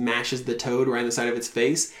smashes the toad right in the side of its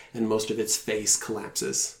face, and most of its face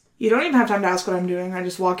collapses. You don't even have time to ask what I'm doing. I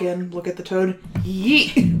just walk in, look at the toad.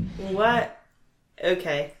 Yeet! What?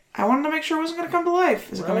 Okay. I wanted to make sure it wasn't going to come to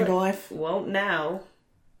life. Is it coming to life? Won't now.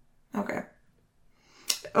 Okay.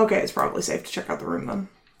 Okay, it's probably safe to check out the room then.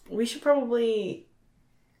 We should probably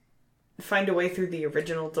find a way through the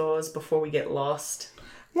original doors before we get lost.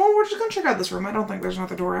 Well, we're just going to check out this room. I don't think there's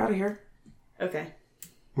another door out of here. Okay.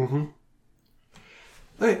 Mm-hmm.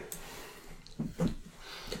 Okay.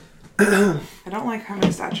 I don't like how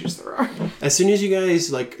many statues there are. As soon as you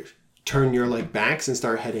guys turn your backs and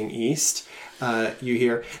start heading east, you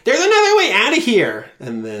hear, "There's another way out of here!"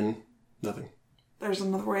 And then nothing. There's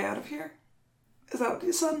another way out of here? Is that what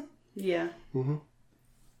you said? Yeah. Mm-hmm.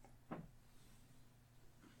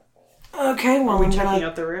 Okay, well, Are we checking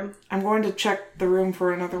out the room? I'm going to check the room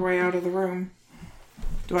for another way out of the room.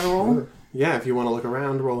 Do I roll? Sure. Yeah, if you want to look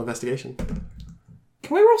around, roll investigation.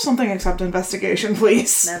 Can we roll something except investigation,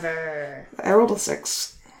 please? Never. I rolled a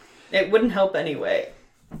 6. It wouldn't help anyway.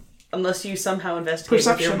 Unless you somehow investigate with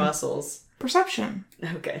your Perception. muscles. Perception.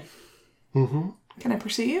 Okay. Can I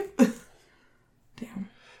perceive? Damn.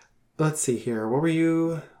 Let's see here. What were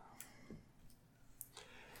you?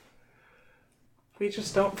 We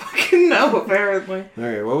just don't fucking know, apparently. All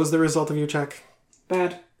right. What was the result of your check?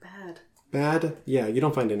 Bad. Bad. Bad? Yeah, you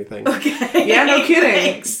don't find anything. Okay. Yeah, no kidding.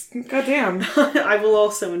 Thanks. Goddamn. I will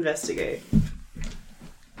also investigate.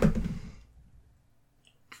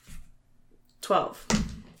 12.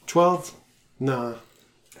 12? Nah.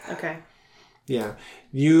 Okay. Yeah.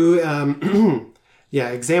 You,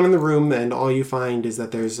 examine the room, and all you find is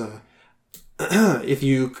that there's a... if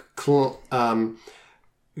you climb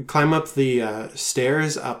up the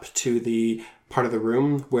stairs up to the part of the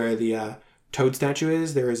room where the toad statue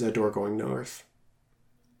is, there is a door going north.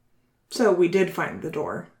 So we did find the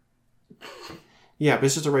door. Yeah, but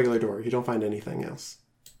it's just a regular door. You don't find anything else.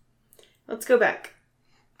 Let's go back.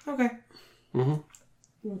 Okay.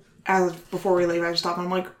 As before we leave, I just stop and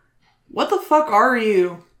I'm like, what the fuck are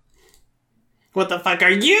you? What the fuck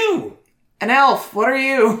are you? An elf. What are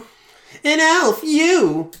you? An elf,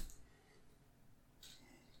 you!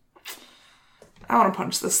 I want to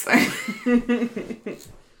punch this thing.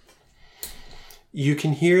 You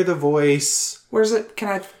can hear the voice Where's it? Can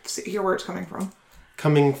I hear where it's coming from?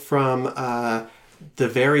 coming from the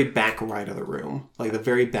very back right of the room. Like the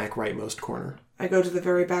very back rightmost corner. I go to the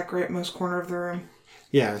very back rightmost corner of the room.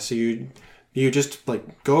 Yeah, so you just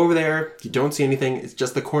like go over there, you don't see anything, it's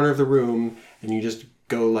just the corner of the room, and you just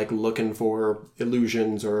go like looking for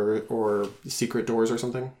illusions or secret doors or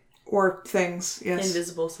something. Or things, yes.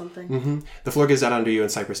 Invisible something. The floor gives out under you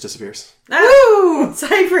and Cypress disappears. Woo!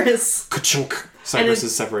 Cypress! Ka-chunk! Cypress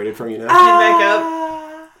is separated from you now. Back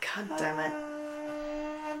up. God damn it.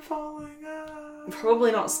 I'm falling up.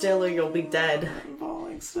 Probably not still or you'll be dead. I'm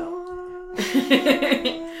falling still.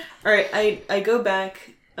 Alright, I go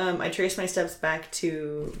back. I trace my steps back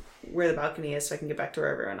to where the balcony is so I can get back to where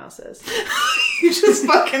everyone else is. You just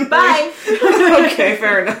fucking Bye! Okay,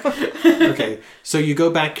 fair enough. Okay, so you go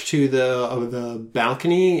back to the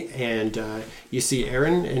balcony and you see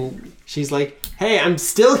Erin, and she's like, "Hey, I'm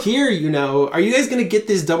still here. Are you guys gonna get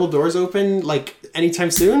these double doors open like anytime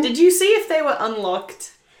soon?" Did you see if they were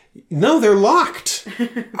unlocked? No, they're locked.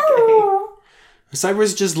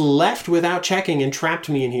 Cypress just left without checking and trapped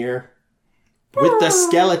me in here with the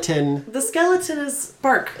skeleton. The skeleton is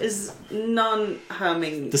Bark.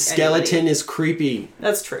 non-harming. The skeleton is creepy.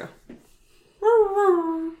 That's true.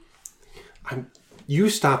 You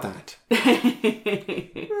stop that.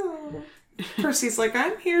 Percy's like,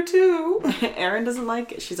 I'm here too. Erin doesn't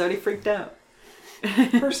like it. She's already freaked out.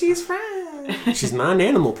 Percy's friend. She's not an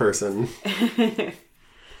animal person.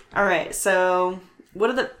 All right, so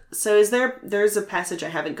there's a passage I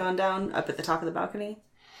haven't gone down up at the top of the balcony?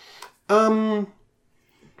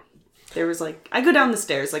 There was I go down the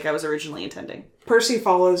stairs like I was originally intending. Percy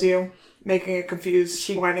follows you, making a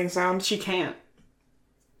confused whining sound. She can't.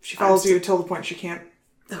 She follows you till the point she can't.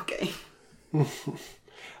 Okay.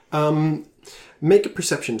 Make a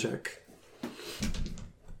perception check.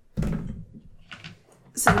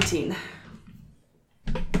 17.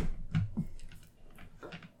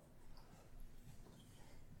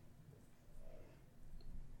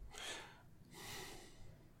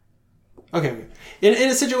 Okay. In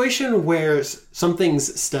a situation where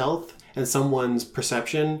something's stealth and someone's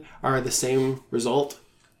perception are the same result,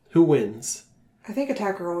 who wins? I think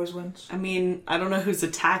attacker always wins. I mean, I don't know who's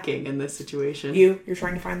attacking in this situation. You're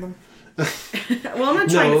trying to find them. Well, I'm not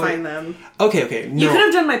trying to find them. Okay, no. You could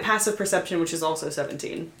have done my passive perception, which is also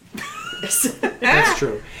 17. That's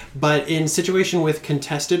true. But in situation with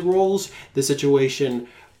contested rolls, the situation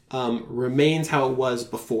remains how it was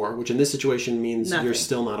before, which in this situation means Nothing. You're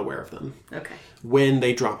still not aware of them Okay. when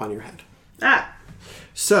they drop on your head. Ah!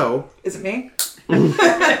 So, Is it me?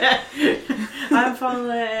 I'm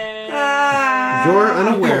falling. you're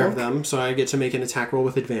unaware of them, so I get to make an attack roll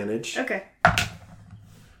with advantage. Okay.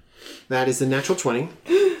 That is a natural 20.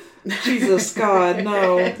 Jesus God,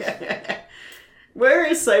 no. Where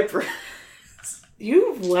is Cypress?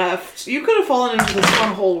 You left. You could have fallen into this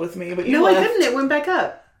one hole with me, but you No, left. I couldn't. It went back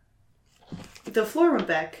up. The floor went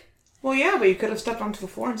back. Well, yeah, but you could have stepped onto the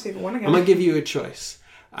floor and see if it went again. I'm going to give you a choice.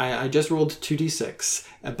 I just rolled 2d6,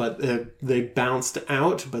 but they bounced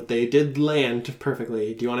out, but they did land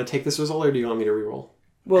perfectly. Do you want to take this result, or do you want me to reroll?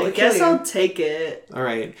 Well, I guess I'll take it. All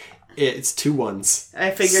right. It's 2 1s.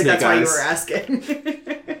 I figured Snake that's why you eyes. were asking.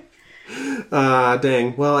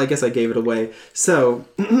 Dang. Well, I guess I gave it away. So,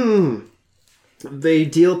 they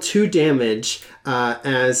deal 2 damage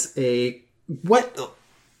as a... What?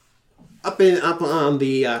 Up on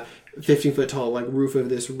the 15-foot tall roof of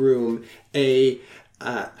this room, a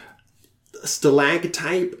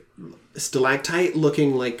stalactite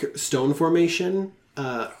looking like stone formation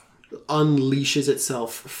unleashes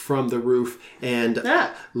itself from the roof and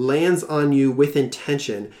lands on you with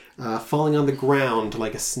intention, falling on the ground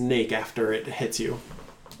like a snake after it hits you.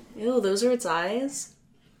 Ew, those are its eyes?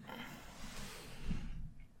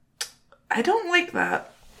 I don't like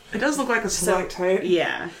that. It does look like a stalactite.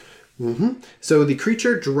 Yeah. So the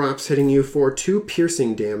creature drops, hitting you for 2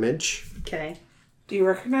 piercing damage. Okay. Do you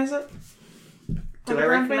recognize it? Do I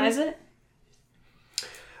recognize it?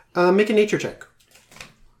 Make a nature check.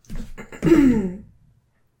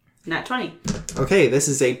 Nat 20. Okay, this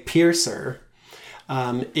is a piercer.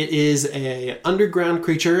 It is a underground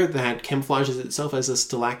creature that camouflages itself as a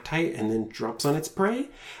stalactite and then drops on its prey.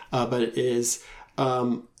 But it is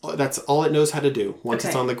that's all it knows how to do. Once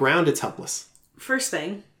it's on the ground, it's helpless. First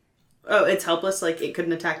thing. Oh, it's helpless? Like it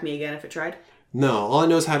couldn't attack me again if it tried? No, all it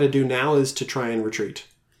knows how to do now is to try and retreat.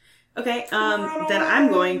 Okay, then I'm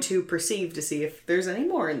going to perceive to see if there's any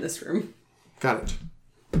more in this room. Got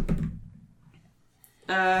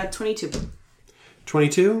it. 22.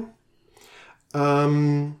 22? Are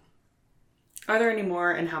there any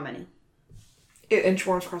more, and how many? It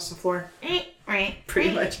inchworms across the floor.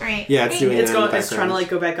 Pretty much. Yeah, it's doing it in the It's trying to background.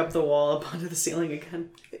 go back up the wall up onto the ceiling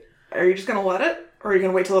again. Are you just gonna let it? Or are you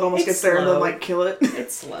gonna wait till it almost It's gets there and slow. then, kill it?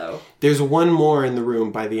 It's slow. There's one more in the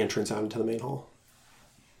room by the entrance out into the main hall.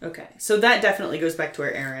 Okay, so that definitely goes back to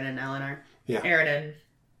where Aaron and Ellen are. Yeah. Aaron and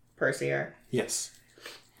Percy are. Yes.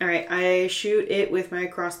 Alright, I shoot it with my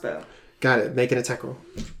crossbow. Got it. Make an attack roll.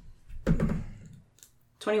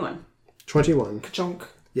 21. 21. Junk.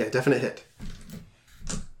 Yeah, definite hit.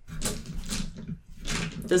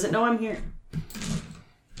 Does it know I'm here?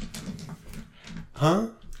 Huh?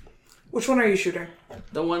 Which one are you shooting?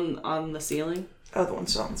 The one on the ceiling? Oh, the one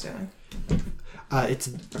still on the ceiling.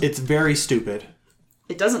 It's very stupid.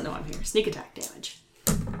 It doesn't know I'm here. Sneak attack damage.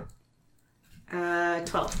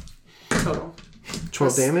 12. Total.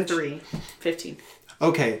 12 damage? 3. 15.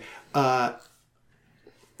 Okay.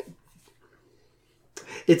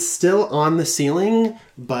 It's still on the ceiling,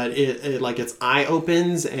 but it like its eye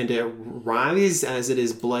opens and it writhes as it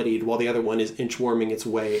is bloodied, while the other one is inchworming its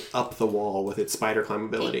way up the wall with its spider climb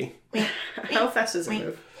ability. How fast does it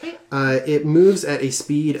move? It moves at a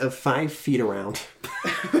speed of 5 feet around.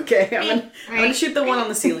 Okay, I'm gonna shoot the one on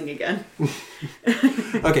the ceiling again.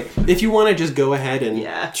 Okay, if you want to just go ahead and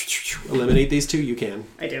Yeah. eliminate these 2, you can.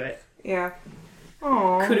 I do it. Yeah.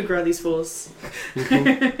 Aww. Coup de grace, these fools.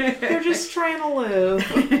 They're just trying to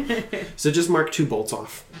live. So just mark 2 bolts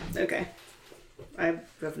off. Okay. I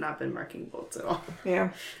have not been marking bolts at all. Yeah.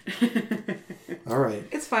 All right.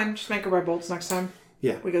 It's fine. Just make her buy bolts next time.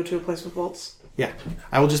 Yeah. We go to a place with bolts. Yeah.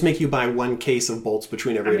 I will just make you buy 1 case of bolts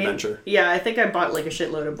between every adventure. Yeah, I think I bought like a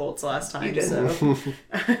shitload of bolts last time. You did. So.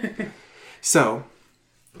 So,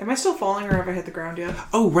 Am I still falling or have I hit the ground yet?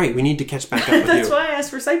 oh, right. We need to catch back up with That's you. why I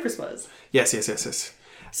asked where Cypress was. Yes.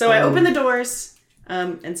 So I open the doors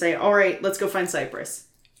and say, all right, let's go find Cypress.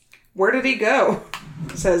 Where did he go?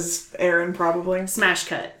 Says Aaron, probably. Smash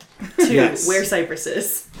cut to Yes. where Cypress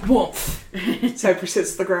is. Woof. Cypress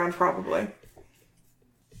hits the ground, probably.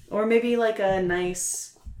 Or maybe like a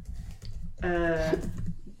nice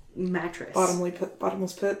mattress.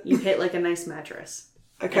 Bottomless pit. You hit like a nice mattress.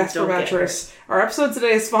 A Casper don't get mattress. Our episode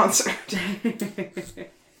today is sponsored.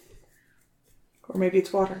 Or maybe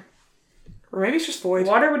it's water. Or maybe it's just void.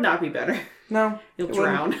 Water would not be better. No. You'll it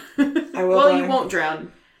drown. wouldn't. I will Well, die. you won't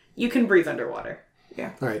drown. You can breathe underwater.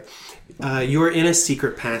 Yeah. All right. You are in a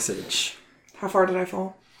secret passage. How far did I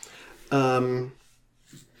fall? Oh,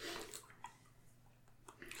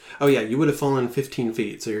 yeah. You would have fallen 15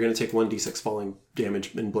 feet, so you're going to take 1d6 falling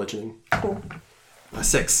damage and bludgeoning. Cool.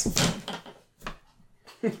 6.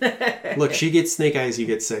 Look, she gets snake eyes, you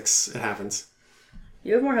get 6. It happens.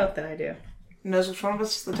 You have more health than I do. Knows which one of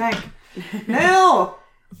us is the tank. Nil!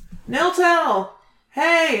 Niltel!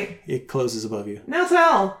 Hey! It closes above you.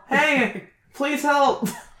 Niltel! Hey! Please help!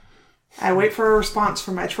 I wait for a response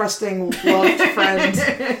from my trusting, loved friend.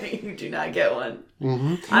 You do not get one.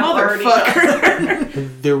 Mm-hmm. I'm already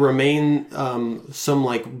Motherfucker! There remain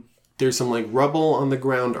there's some rubble on the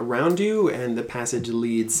ground around you, and the passage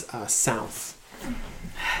leads south.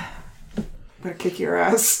 I'm gonna kick your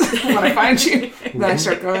ass when I find you. Then I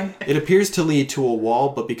start going. It appears to lead to a wall,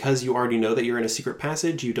 but because you already know that you're in a secret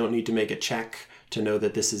passage, you don't need to make a check to know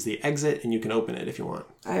that this is the exit, and you can open it if you want.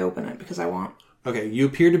 I open it because I want. Okay, you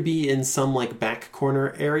appear to be in some back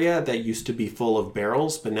corner area that used to be full of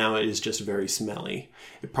barrels, but now it is just very smelly.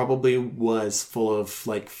 It probably was full of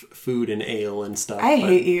food and ale and stuff. I but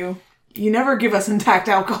hate you. You never give us intact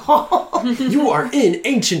alcohol. You are in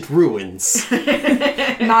ancient ruins.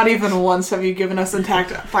 Not even once have you given us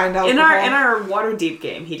intact fine alcohol. In our Waterdeep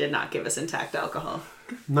game, he did not give us intact alcohol.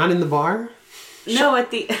 Not in the bar? No,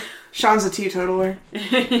 at the... Sean's a teetotaler.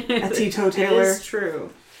 A teetotaler. It is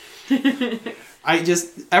true.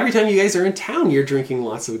 Every time you guys are in town, you're drinking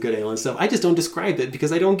lots of good ale and stuff. I just don't describe it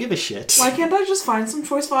because I don't give a shit. Why can't I just find some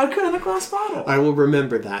choice vodka in a glass bottle? I will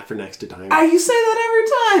remember that for next time. You say that every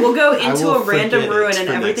time. We'll go into will a random forget ruin it and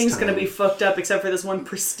for everything's next going to be time. fucked up except for this one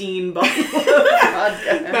pristine bottle of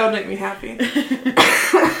vodka. That would make me happy.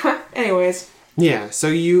 Anyways. Yeah, so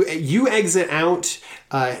you exit out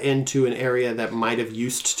into an area that might have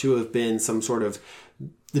used to have been some sort of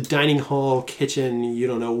the dining hall, kitchen, you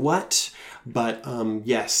don't know what. But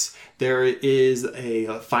yes, there is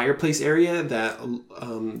a fireplace area that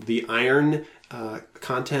the iron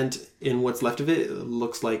content in what's left of it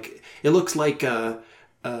looks like a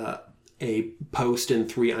post and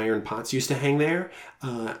 3 iron pots used to hang there,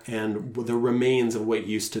 and the remains of what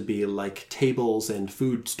used to be like tables and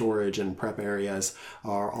food storage and prep areas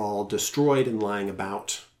are all destroyed and lying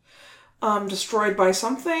about. Destroyed by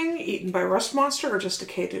something, eaten by rust monster, or just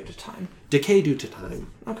decay due to time? Decay due to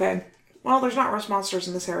time. Okay. Well, there's not rust monsters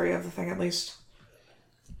in this area of the thing, at least.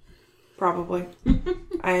 Probably.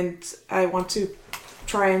 And I want to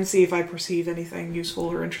try and see if I perceive anything useful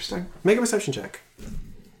or interesting. Make a perception check.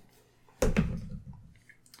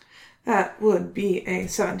 That would be a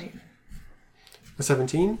 17. A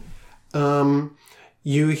 17.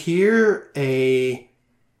 You hear a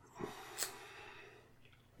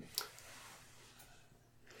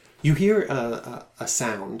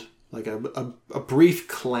sound, like a brief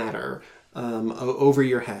clatter over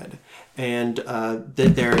your head, and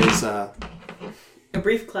that there is A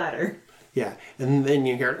brief clatter. yeah, and then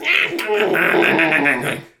you hear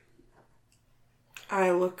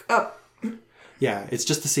I look up. yeah, it's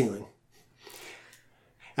just the ceiling.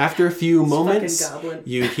 After a few moments, fucking goblin.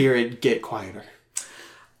 you hear it get quieter.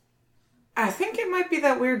 I think it might be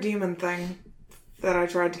that weird demon thing that I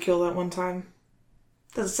tried to kill that one time.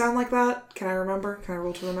 Does it sound like that? Can I remember? Can I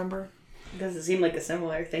roll to remember? Does it seem like a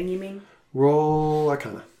similar thing, you mean? Roll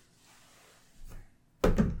Arcana.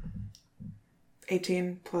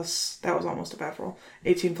 18 plus... That was almost a bad roll.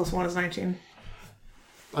 18 plus 1 is 19.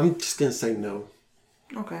 I'm just gonna say no.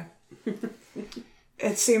 Okay.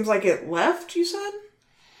 It seems like it left, you said?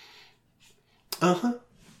 Uh-huh.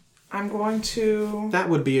 I'm going to That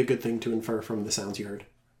would be a good thing to infer from the sounds you heard.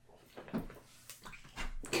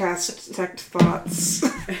 cast Detect Thoughts.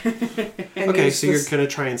 And Okay, use so this- you're gonna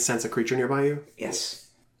try and sense a creature nearby you? Yes.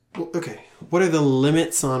 Well, okay. What are the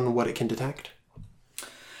limits on what it can detect?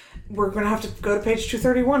 We're going to have to go to page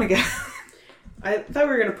 231 again. I thought we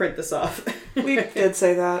were going to print this off. We did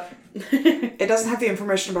say that. It doesn't have the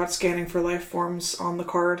information about scanning for life forms on the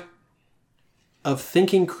card. Of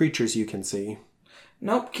thinking creatures you can see.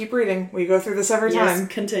 Nope, keep reading. We go through this every Yes, time.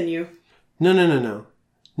 continue. No.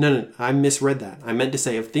 I misread that. I meant to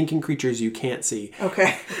say of thinking creatures you can't see.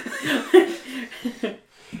 Okay.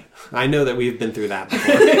 I know that we've been through that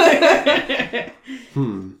before.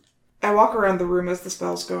 I walk around the room as the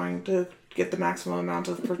spell's going to get the maximum amount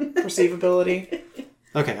of perceivability.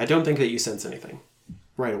 Okay, I don't think that you sense anything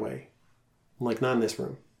right away. Like, not in this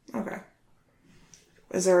room. Okay.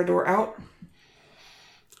 Is there a door out?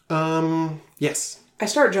 Yes. I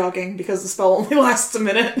start jogging because the spell only lasts a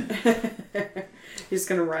minute. You're just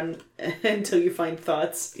going to run until you find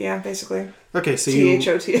thoughts. Yeah, basically. Okay, so you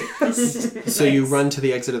THOTS. so you run to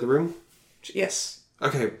the exit of the room? Yes.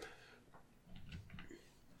 Okay.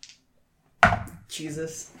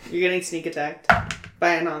 Jesus. You're getting sneak attacked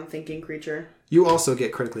by a non-thinking creature. You also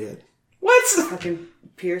get critically hit. What? Fucking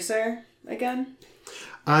Piercer again?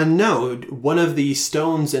 No. One of the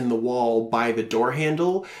stones in the wall by the door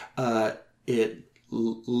handle, it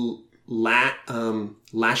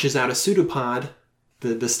lashes out a pseudopod.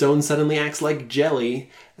 The stone suddenly acts like jelly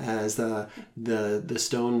as the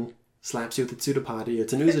stone slaps you with its pseudopod.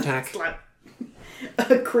 It's an ooze attack. Slap.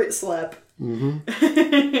 A crit slap.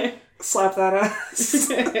 Slap that ass.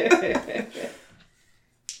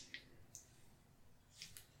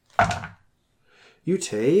 You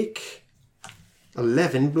take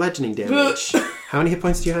 11 bludgeoning damage. How many hit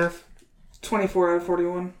points do you have? 24 out of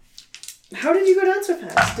 41. How did you go down so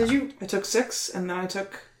fast? Did you... I took 6, and then I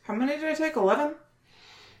took... How many did I take? 11?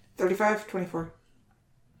 35? 24.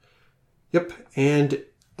 Yep. And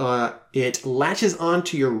it latches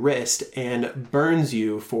onto your wrist and burns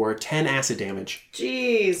you for 10 acid damage.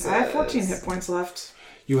 Jesus. I have 14 hit points left.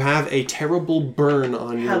 You have a terrible burn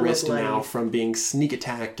on your Hella wrist bloody. now from being sneak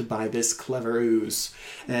attacked by this clever ooze.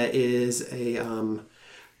 It is a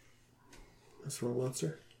Let's roll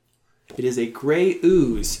monster. It is a gray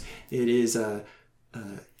ooze. It is an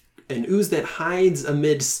ooze that hides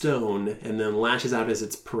amid stone and then lashes out as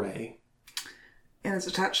its prey. And it's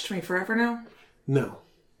attached to me forever now? No.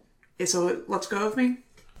 So it lets go of me?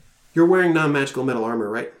 You're wearing non-magical metal armor,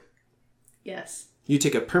 right? Yes. You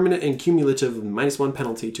take a permanent and cumulative -1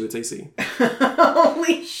 penalty to its AC.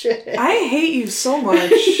 Holy shit. I hate you so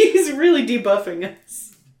much. He's really debuffing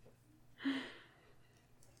us.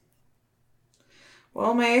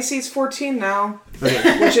 Well, my AC is 14 now,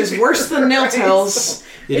 Okay. which is worse than Nailtail's.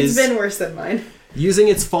 It's been worse than mine. Using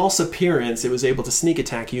its false appearance, it was able to sneak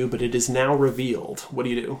attack you, but it is now revealed. What do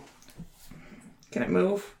you do? Can it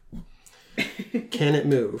move? Can it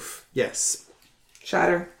move? Yes.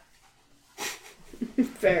 Shatter.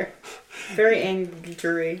 Fair. Very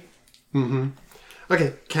angry.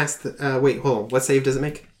 Okay, cast the... wait, hold on. What save does it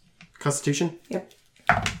make? Constitution? Yep.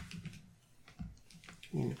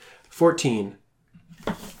 14.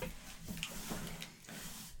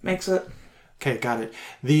 Makes it. Okay, got it.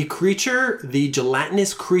 The creature, the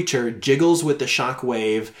gelatinous creature, jiggles with the shock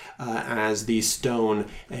wave as the stone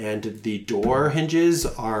and the door hinges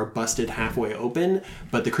are busted halfway open,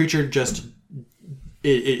 but the creature just...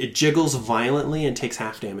 It jiggles violently and takes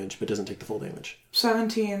half damage, but doesn't take the full damage.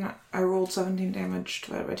 17. I rolled 17 damage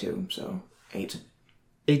divided by 2, so 8.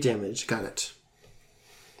 8 damage, got it.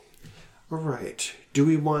 Alright. Do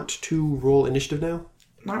we want to roll initiative now?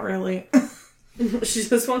 Not really. She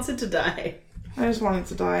just wants it to die. I just want it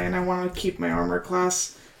to die, and I want to keep my armor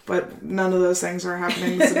class, but none of those things are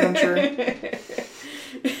happening this adventure.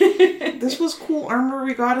 This was cool armor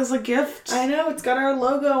we got as a gift. I know, it's got our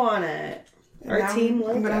logo on it. And Our now team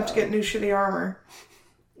logo. I'm gonna have to get new shitty armor.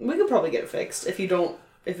 We could probably get it fixed if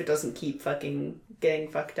it doesn't keep fucking getting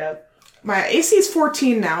fucked up. My AC is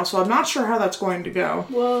 14 now, so I'm not sure how that's going to go.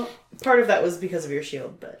 Well, part of that was because of your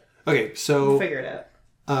shield, but Okay, so... we'll figure it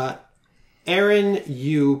out. Aaron,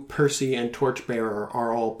 you, Percy, and Torchbearer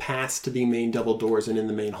are all past the main double doors and in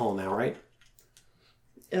the main hall now, right?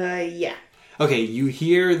 Yeah. Okay, you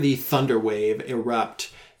hear the thunder wave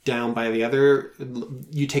erupt down by the other...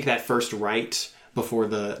 You take that first right before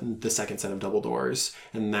the second set of double doors,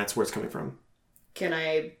 and that's where it's coming from.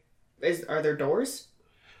 Are there doors?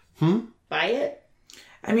 By it?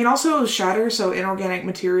 I mean, also shatter, so inorganic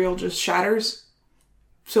material just shatters.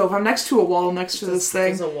 So if I'm next to a wall next to this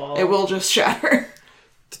thing, it will just shatter.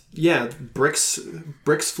 Yeah, bricks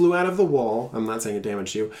flew out of the wall. I'm not saying it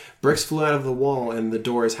damaged you. Bricks flew out of the wall, and the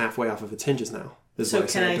door is halfway off of its hinges now. So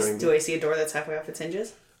do I see a door that's halfway off its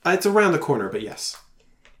hinges? It's around the corner, but yes.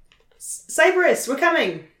 Cypress, we're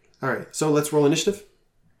coming! Alright, so let's roll initiative.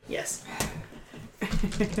 Yes.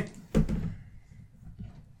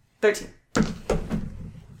 13.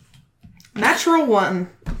 Natural 1.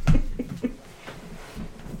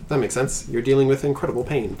 That makes sense. You're dealing with incredible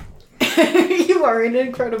pain. You are in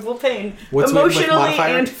incredible pain. What's with emotionally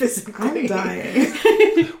modifier? and physically. I'm dying.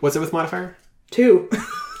 What's it with modifier? 2.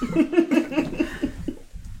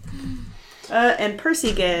 And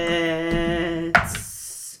Percy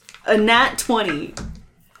gets a nat 20.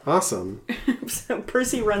 Awesome. So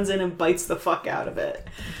Percy runs in and bites the fuck out of it.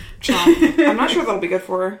 I'm not sure that'll be good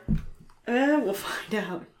for her. We'll find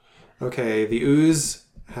out. Okay, the ooze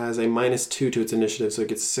has a -2 to its initiative, so it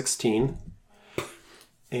gets 16.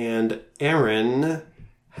 And Aaron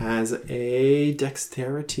has a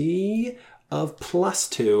dexterity of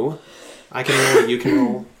 +2. I can roll, you can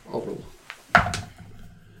roll. I'll roll.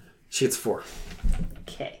 She gets 4.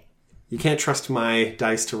 Okay. You can't trust my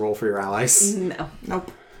dice to roll for your allies. No.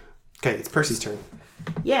 Nope. Okay, it's Percy's turn.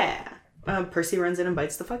 Yeah. Percy runs in and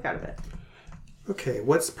bites the fuck out of it. Okay,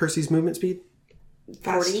 what's Percy's movement speed?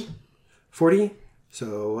 40. 40?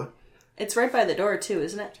 So... It's right by the door, too,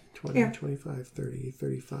 isn't it? 20, Yeah. 25, 30,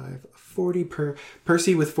 35, 40 per...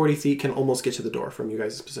 Percy with 40 feet can almost get to the door from you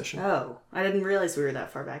guys' position. Oh, I didn't realize we were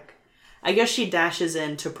that far back. I guess she dashes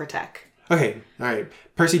in to protect. Okay, alright.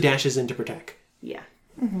 Percy dashes in to protect. Yeah.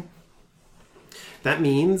 Mm-hmm. That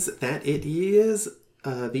means that it is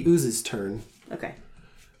the ooze's turn. Okay.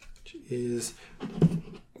 Which is...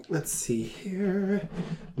 Let's see here.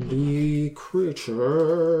 The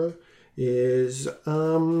creature is...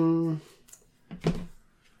 How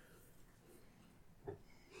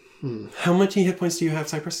many hit points do you have,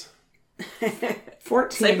 Cypress?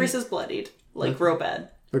 14. Cypress is bloodied. Like, real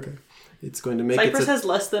bad. Okay. It's going to make Cypress has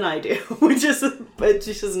less than I do, which is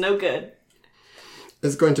no good.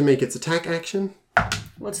 It's going to make its attack action.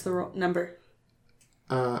 What's the number?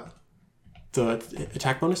 The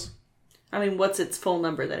attack bonus? I mean, what's its full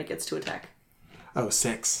number that it gets to attack? Oh,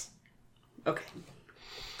 6. Okay.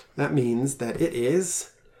 That means that it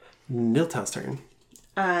is Nilta's turn.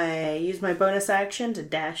 I use my bonus action to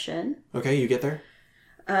dash in, Okay, you get there.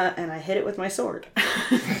 and I hit it with my sword.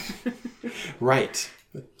 Right.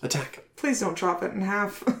 Attack. Please don't chop it in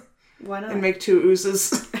half Why not? and make 2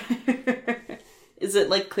 oozes. Is it,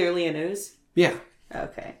 like, clearly an ooze? Yeah.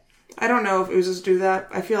 Okay. I don't know if oozes do that.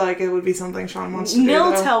 I feel like it would be something Sean wants to do,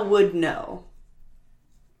 though. Niltel would know,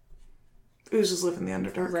 Oozes live in the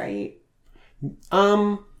Underdark. right?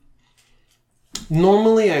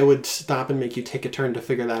 Normally I would stop and make you take a turn to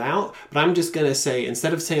figure that out, but I'm just going to say,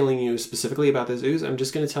 instead of telling you specifically about this ooze, I'm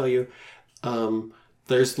just going to tell you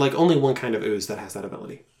there's like only one kind of ooze that has that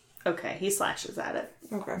ability. Okay, he slashes at it.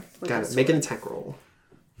 Okay. with Got his it. Make an attack roll.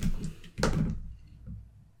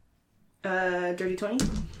 Dirty 20?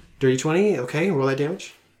 Dirty 20. Okay, roll that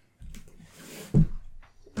damage.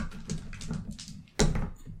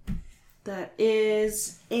 That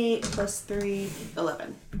is 8 plus 3,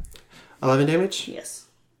 11. 11 damage? Yes.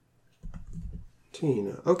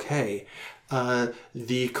 15. Okay.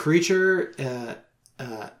 The creature,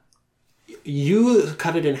 you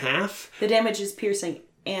cut it in half, The damage is piercing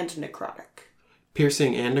and necrotic,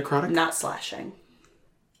 piercing and necrotic. not slashing.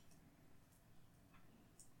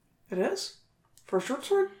 It is? For a short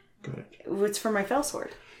sword? Good. It's for my fell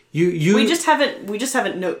sword. You We just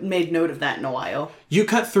haven't made note of that in a while. You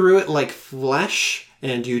cut through it like flesh,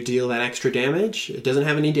 and you deal that extra damage. It doesn't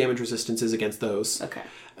have any damage resistances against those. Okay.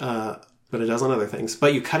 But it does on other things.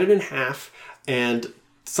 But you cut it in half, and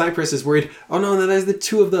Cypress is worried, oh no, there's the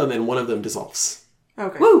 2 of them, and one of them dissolves.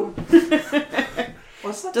 Okay. Woo!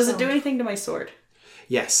 What's that Does it sound? do anything to my sword?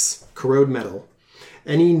 Yes, corrode metal.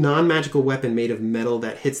 Any non-magical weapon made of metal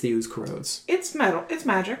that hits the ooze corrodes. It's metal. It's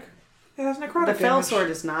magic. It has necrotic The fell damage. sword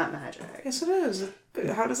is not magic. Yes, it is.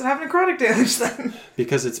 How does it have necrotic damage then?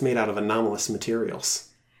 Because it's made out of anomalous materials.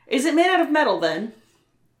 Is it made out of metal then?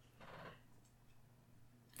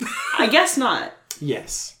 I guess not.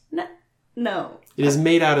 Yes. No. It is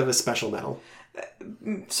made out of a special metal.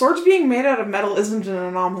 Swords being made out of metal isn't an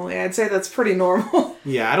anomaly. I'd say that's pretty normal.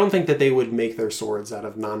 Yeah, I don't think that they would make their swords out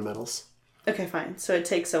of non-metals. Okay, fine. So it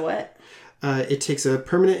takes a what? It takes a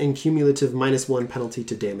permanent and cumulative -1 penalty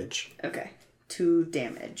to damage. Okay. 2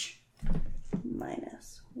 damage.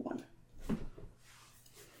 -1.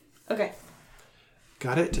 Okay.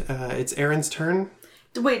 Got it. It's Aaron's turn.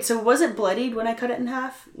 Wait, so was it bloodied when I cut it in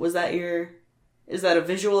half? Was that is that a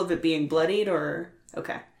visual of it being bloodied or?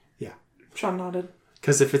 Okay. Yeah. Sean nodded.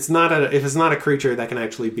 Because if it's not a creature, that can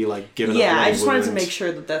actually be like given. Yeah, a I just wanted to wound. make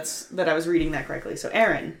sure that I was reading that correctly. So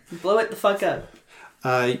Aaron, blow it the fuck up.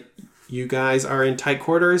 You guys are in tight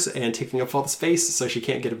quarters and taking a false face, so she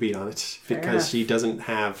can't get a beat on it because enough. she doesn't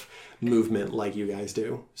have movement like you guys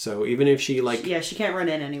do. So even if she Yeah, she can't run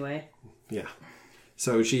in anyway. yeah,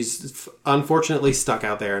 so she's unfortunately stuck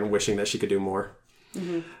out there and wishing that she could do more.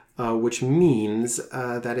 Mm-hmm. Which means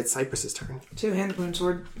that it's Cypress's turn. 2-handed wound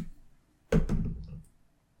sword.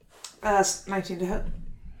 19 to hit.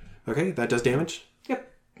 Okay, that does damage.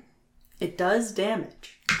 Yep. It does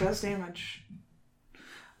damage. Does damage.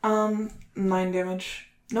 9 damage.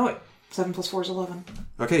 No, wait. 7 plus 4 is 11.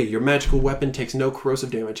 Okay, your magical weapon takes no corrosive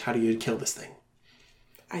damage. How do you kill this thing?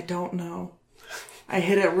 I don't know. I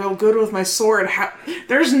hit it real good with my sword.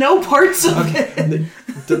 There's no parts of it.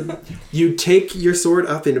 You take your sword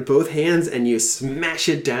up in both hands and you smash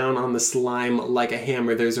it down on the slime like a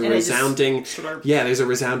hammer. There's a And it just resounding, sort of- there's a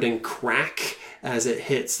resounding crack as it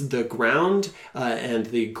hits the ground, and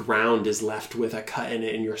the ground is left with a cut in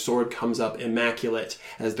it, and your sword comes up immaculate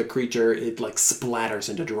as the creature it like splatters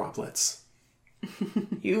into droplets.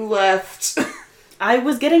 You left. I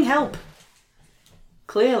was getting help.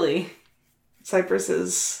 Clearly. Cypress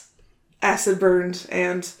is acid burned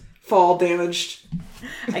and fall damaged.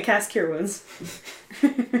 I cast Cure Wounds.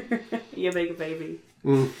 You big baby.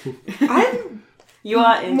 I'm You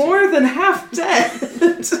are injured. more than half dead.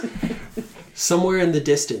 Somewhere in the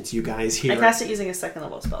distance, you guys hear. I cast it using a 2nd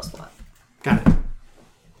level spell slot. Got it.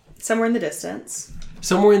 Somewhere in the distance.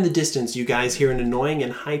 Somewhere in the distance, you guys hear an annoying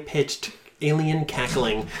and high-pitched alien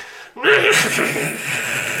cackling.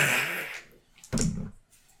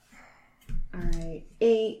 Alright.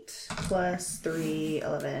 8 plus 3,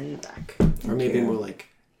 11 back. Or maybe more like.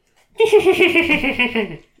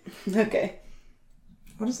 Okay.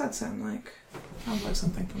 What does that sound like? Sounds like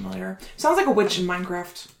something familiar. Sounds like a witch in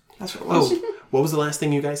Minecraft. That's what it was. Oh, what was the last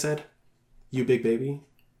thing you guys said? You big baby?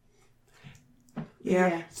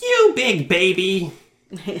 Yeah. You big baby!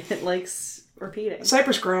 It likes repeating.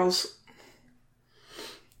 Cypress growls.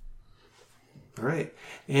 Alright.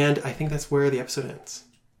 And I think that's where the episode ends.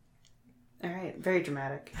 Alright, very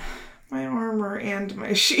dramatic. My armor and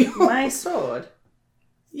my shield. My sword.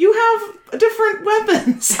 You have different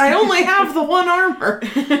weapons. I only have the one armor.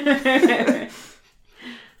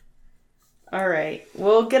 All right.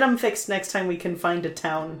 We'll get them fixed next time we can find a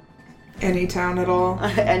town. Any town at all.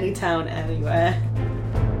 Any town, anywhere.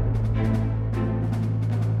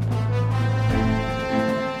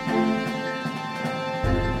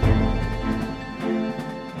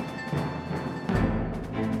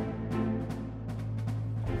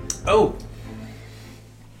 Oh!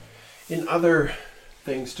 In other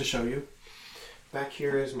things to show you, back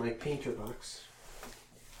here is my painter box.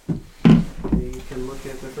 You can look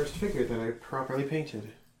at the first figure that I properly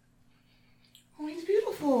painted. Oh, he's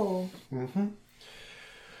beautiful. Mm-hmm.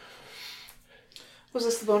 Was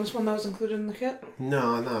this the bonus one that was included in the kit?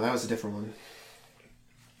 No, that was a different one.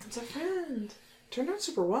 It's a friend. Turned out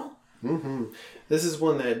super well. Mm-hmm. This is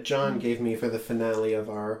one that John gave me for the finale of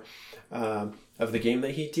our of the game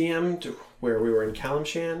that he DM'd, where we were in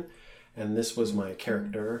Kalimshan, and this was my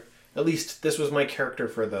character. At least this was my character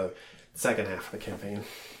for the second half of the campaign.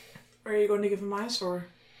 Where are you going to give him eyes or?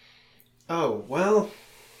 Oh, well,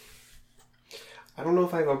 I don't know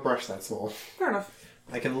if I have a brush that small. Fair enough.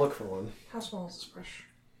 I can look for one. How small is this brush?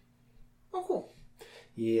 Oh, cool.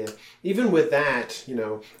 Yeah. Even with that, I You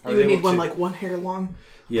was would able need one to, like one hair long.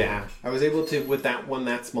 Yeah, I was able to, with that one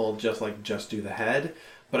that small, just do the head.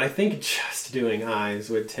 But I think just doing eyes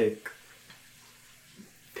would take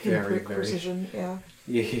Pinprick precision, yeah.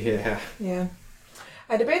 Yeah. Yeah.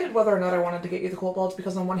 I debated whether or not I wanted to get you the kobolds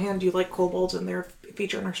because on one hand you like kobolds and they're a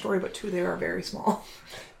feature in our story, but two, they are very small.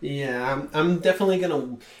 Yeah, I'm definitely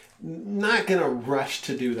not gonna rush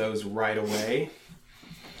to do those right away.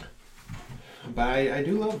 But I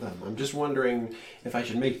do love them. I'm just wondering if I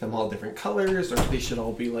should make them all different colors, or if they should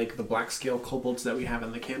all be like the black scale kobolds that we have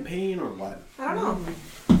in the campaign, or what. I don't know.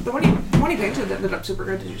 The one he painted ended up super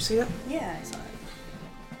good. Did you see it? Yeah, I saw it.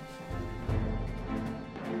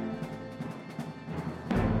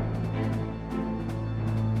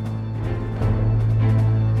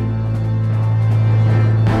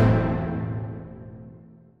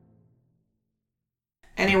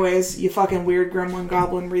 Anyways, you fucking weird gremlin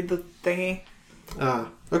goblin, read the thingy.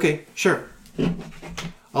 Okay, sure.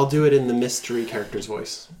 I'll do it in the mystery character's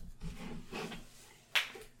voice.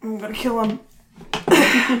 I'm gonna kill him.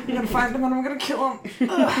 I'm gonna find him and I'm gonna kill him.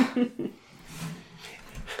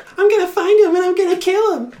 I'm gonna find him and I'm gonna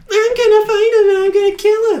kill him. I'm gonna find him and I'm gonna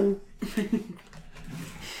kill him.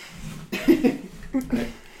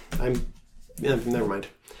 Never mind.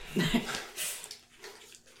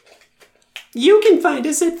 You can find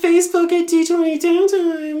us at Facebook at D20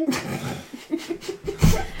 Downtime.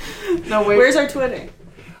 No, wait. Where's our Twitter?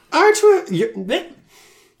 Our Twitter.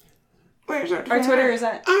 Where's our Twitter? Our Twitter is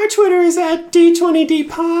at... Our Twitter is at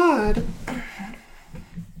D20DPod.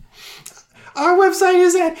 Our website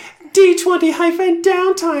is at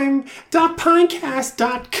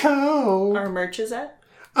d20-downtime.pinecast.co. Our merch is at...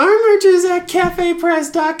 Our merch is at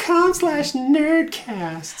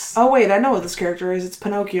cafepress.com/nerdcasts. Oh wait, I know what this character is. It's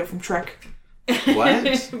Pinocchio from Shrek. What?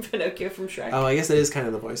 Pinocchio from Shrek. Oh, I guess that is kind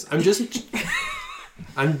of the voice. I'm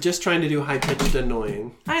just trying to do high-pitched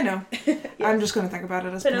annoying. I know. I'm just gonna think about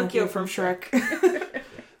it as Pinocchio Pinocchio from Shrek.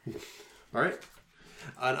 All right.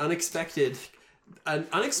 An unexpected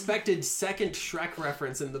second Shrek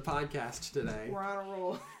reference in the podcast today. We're on a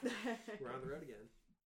roll. We're on the road again.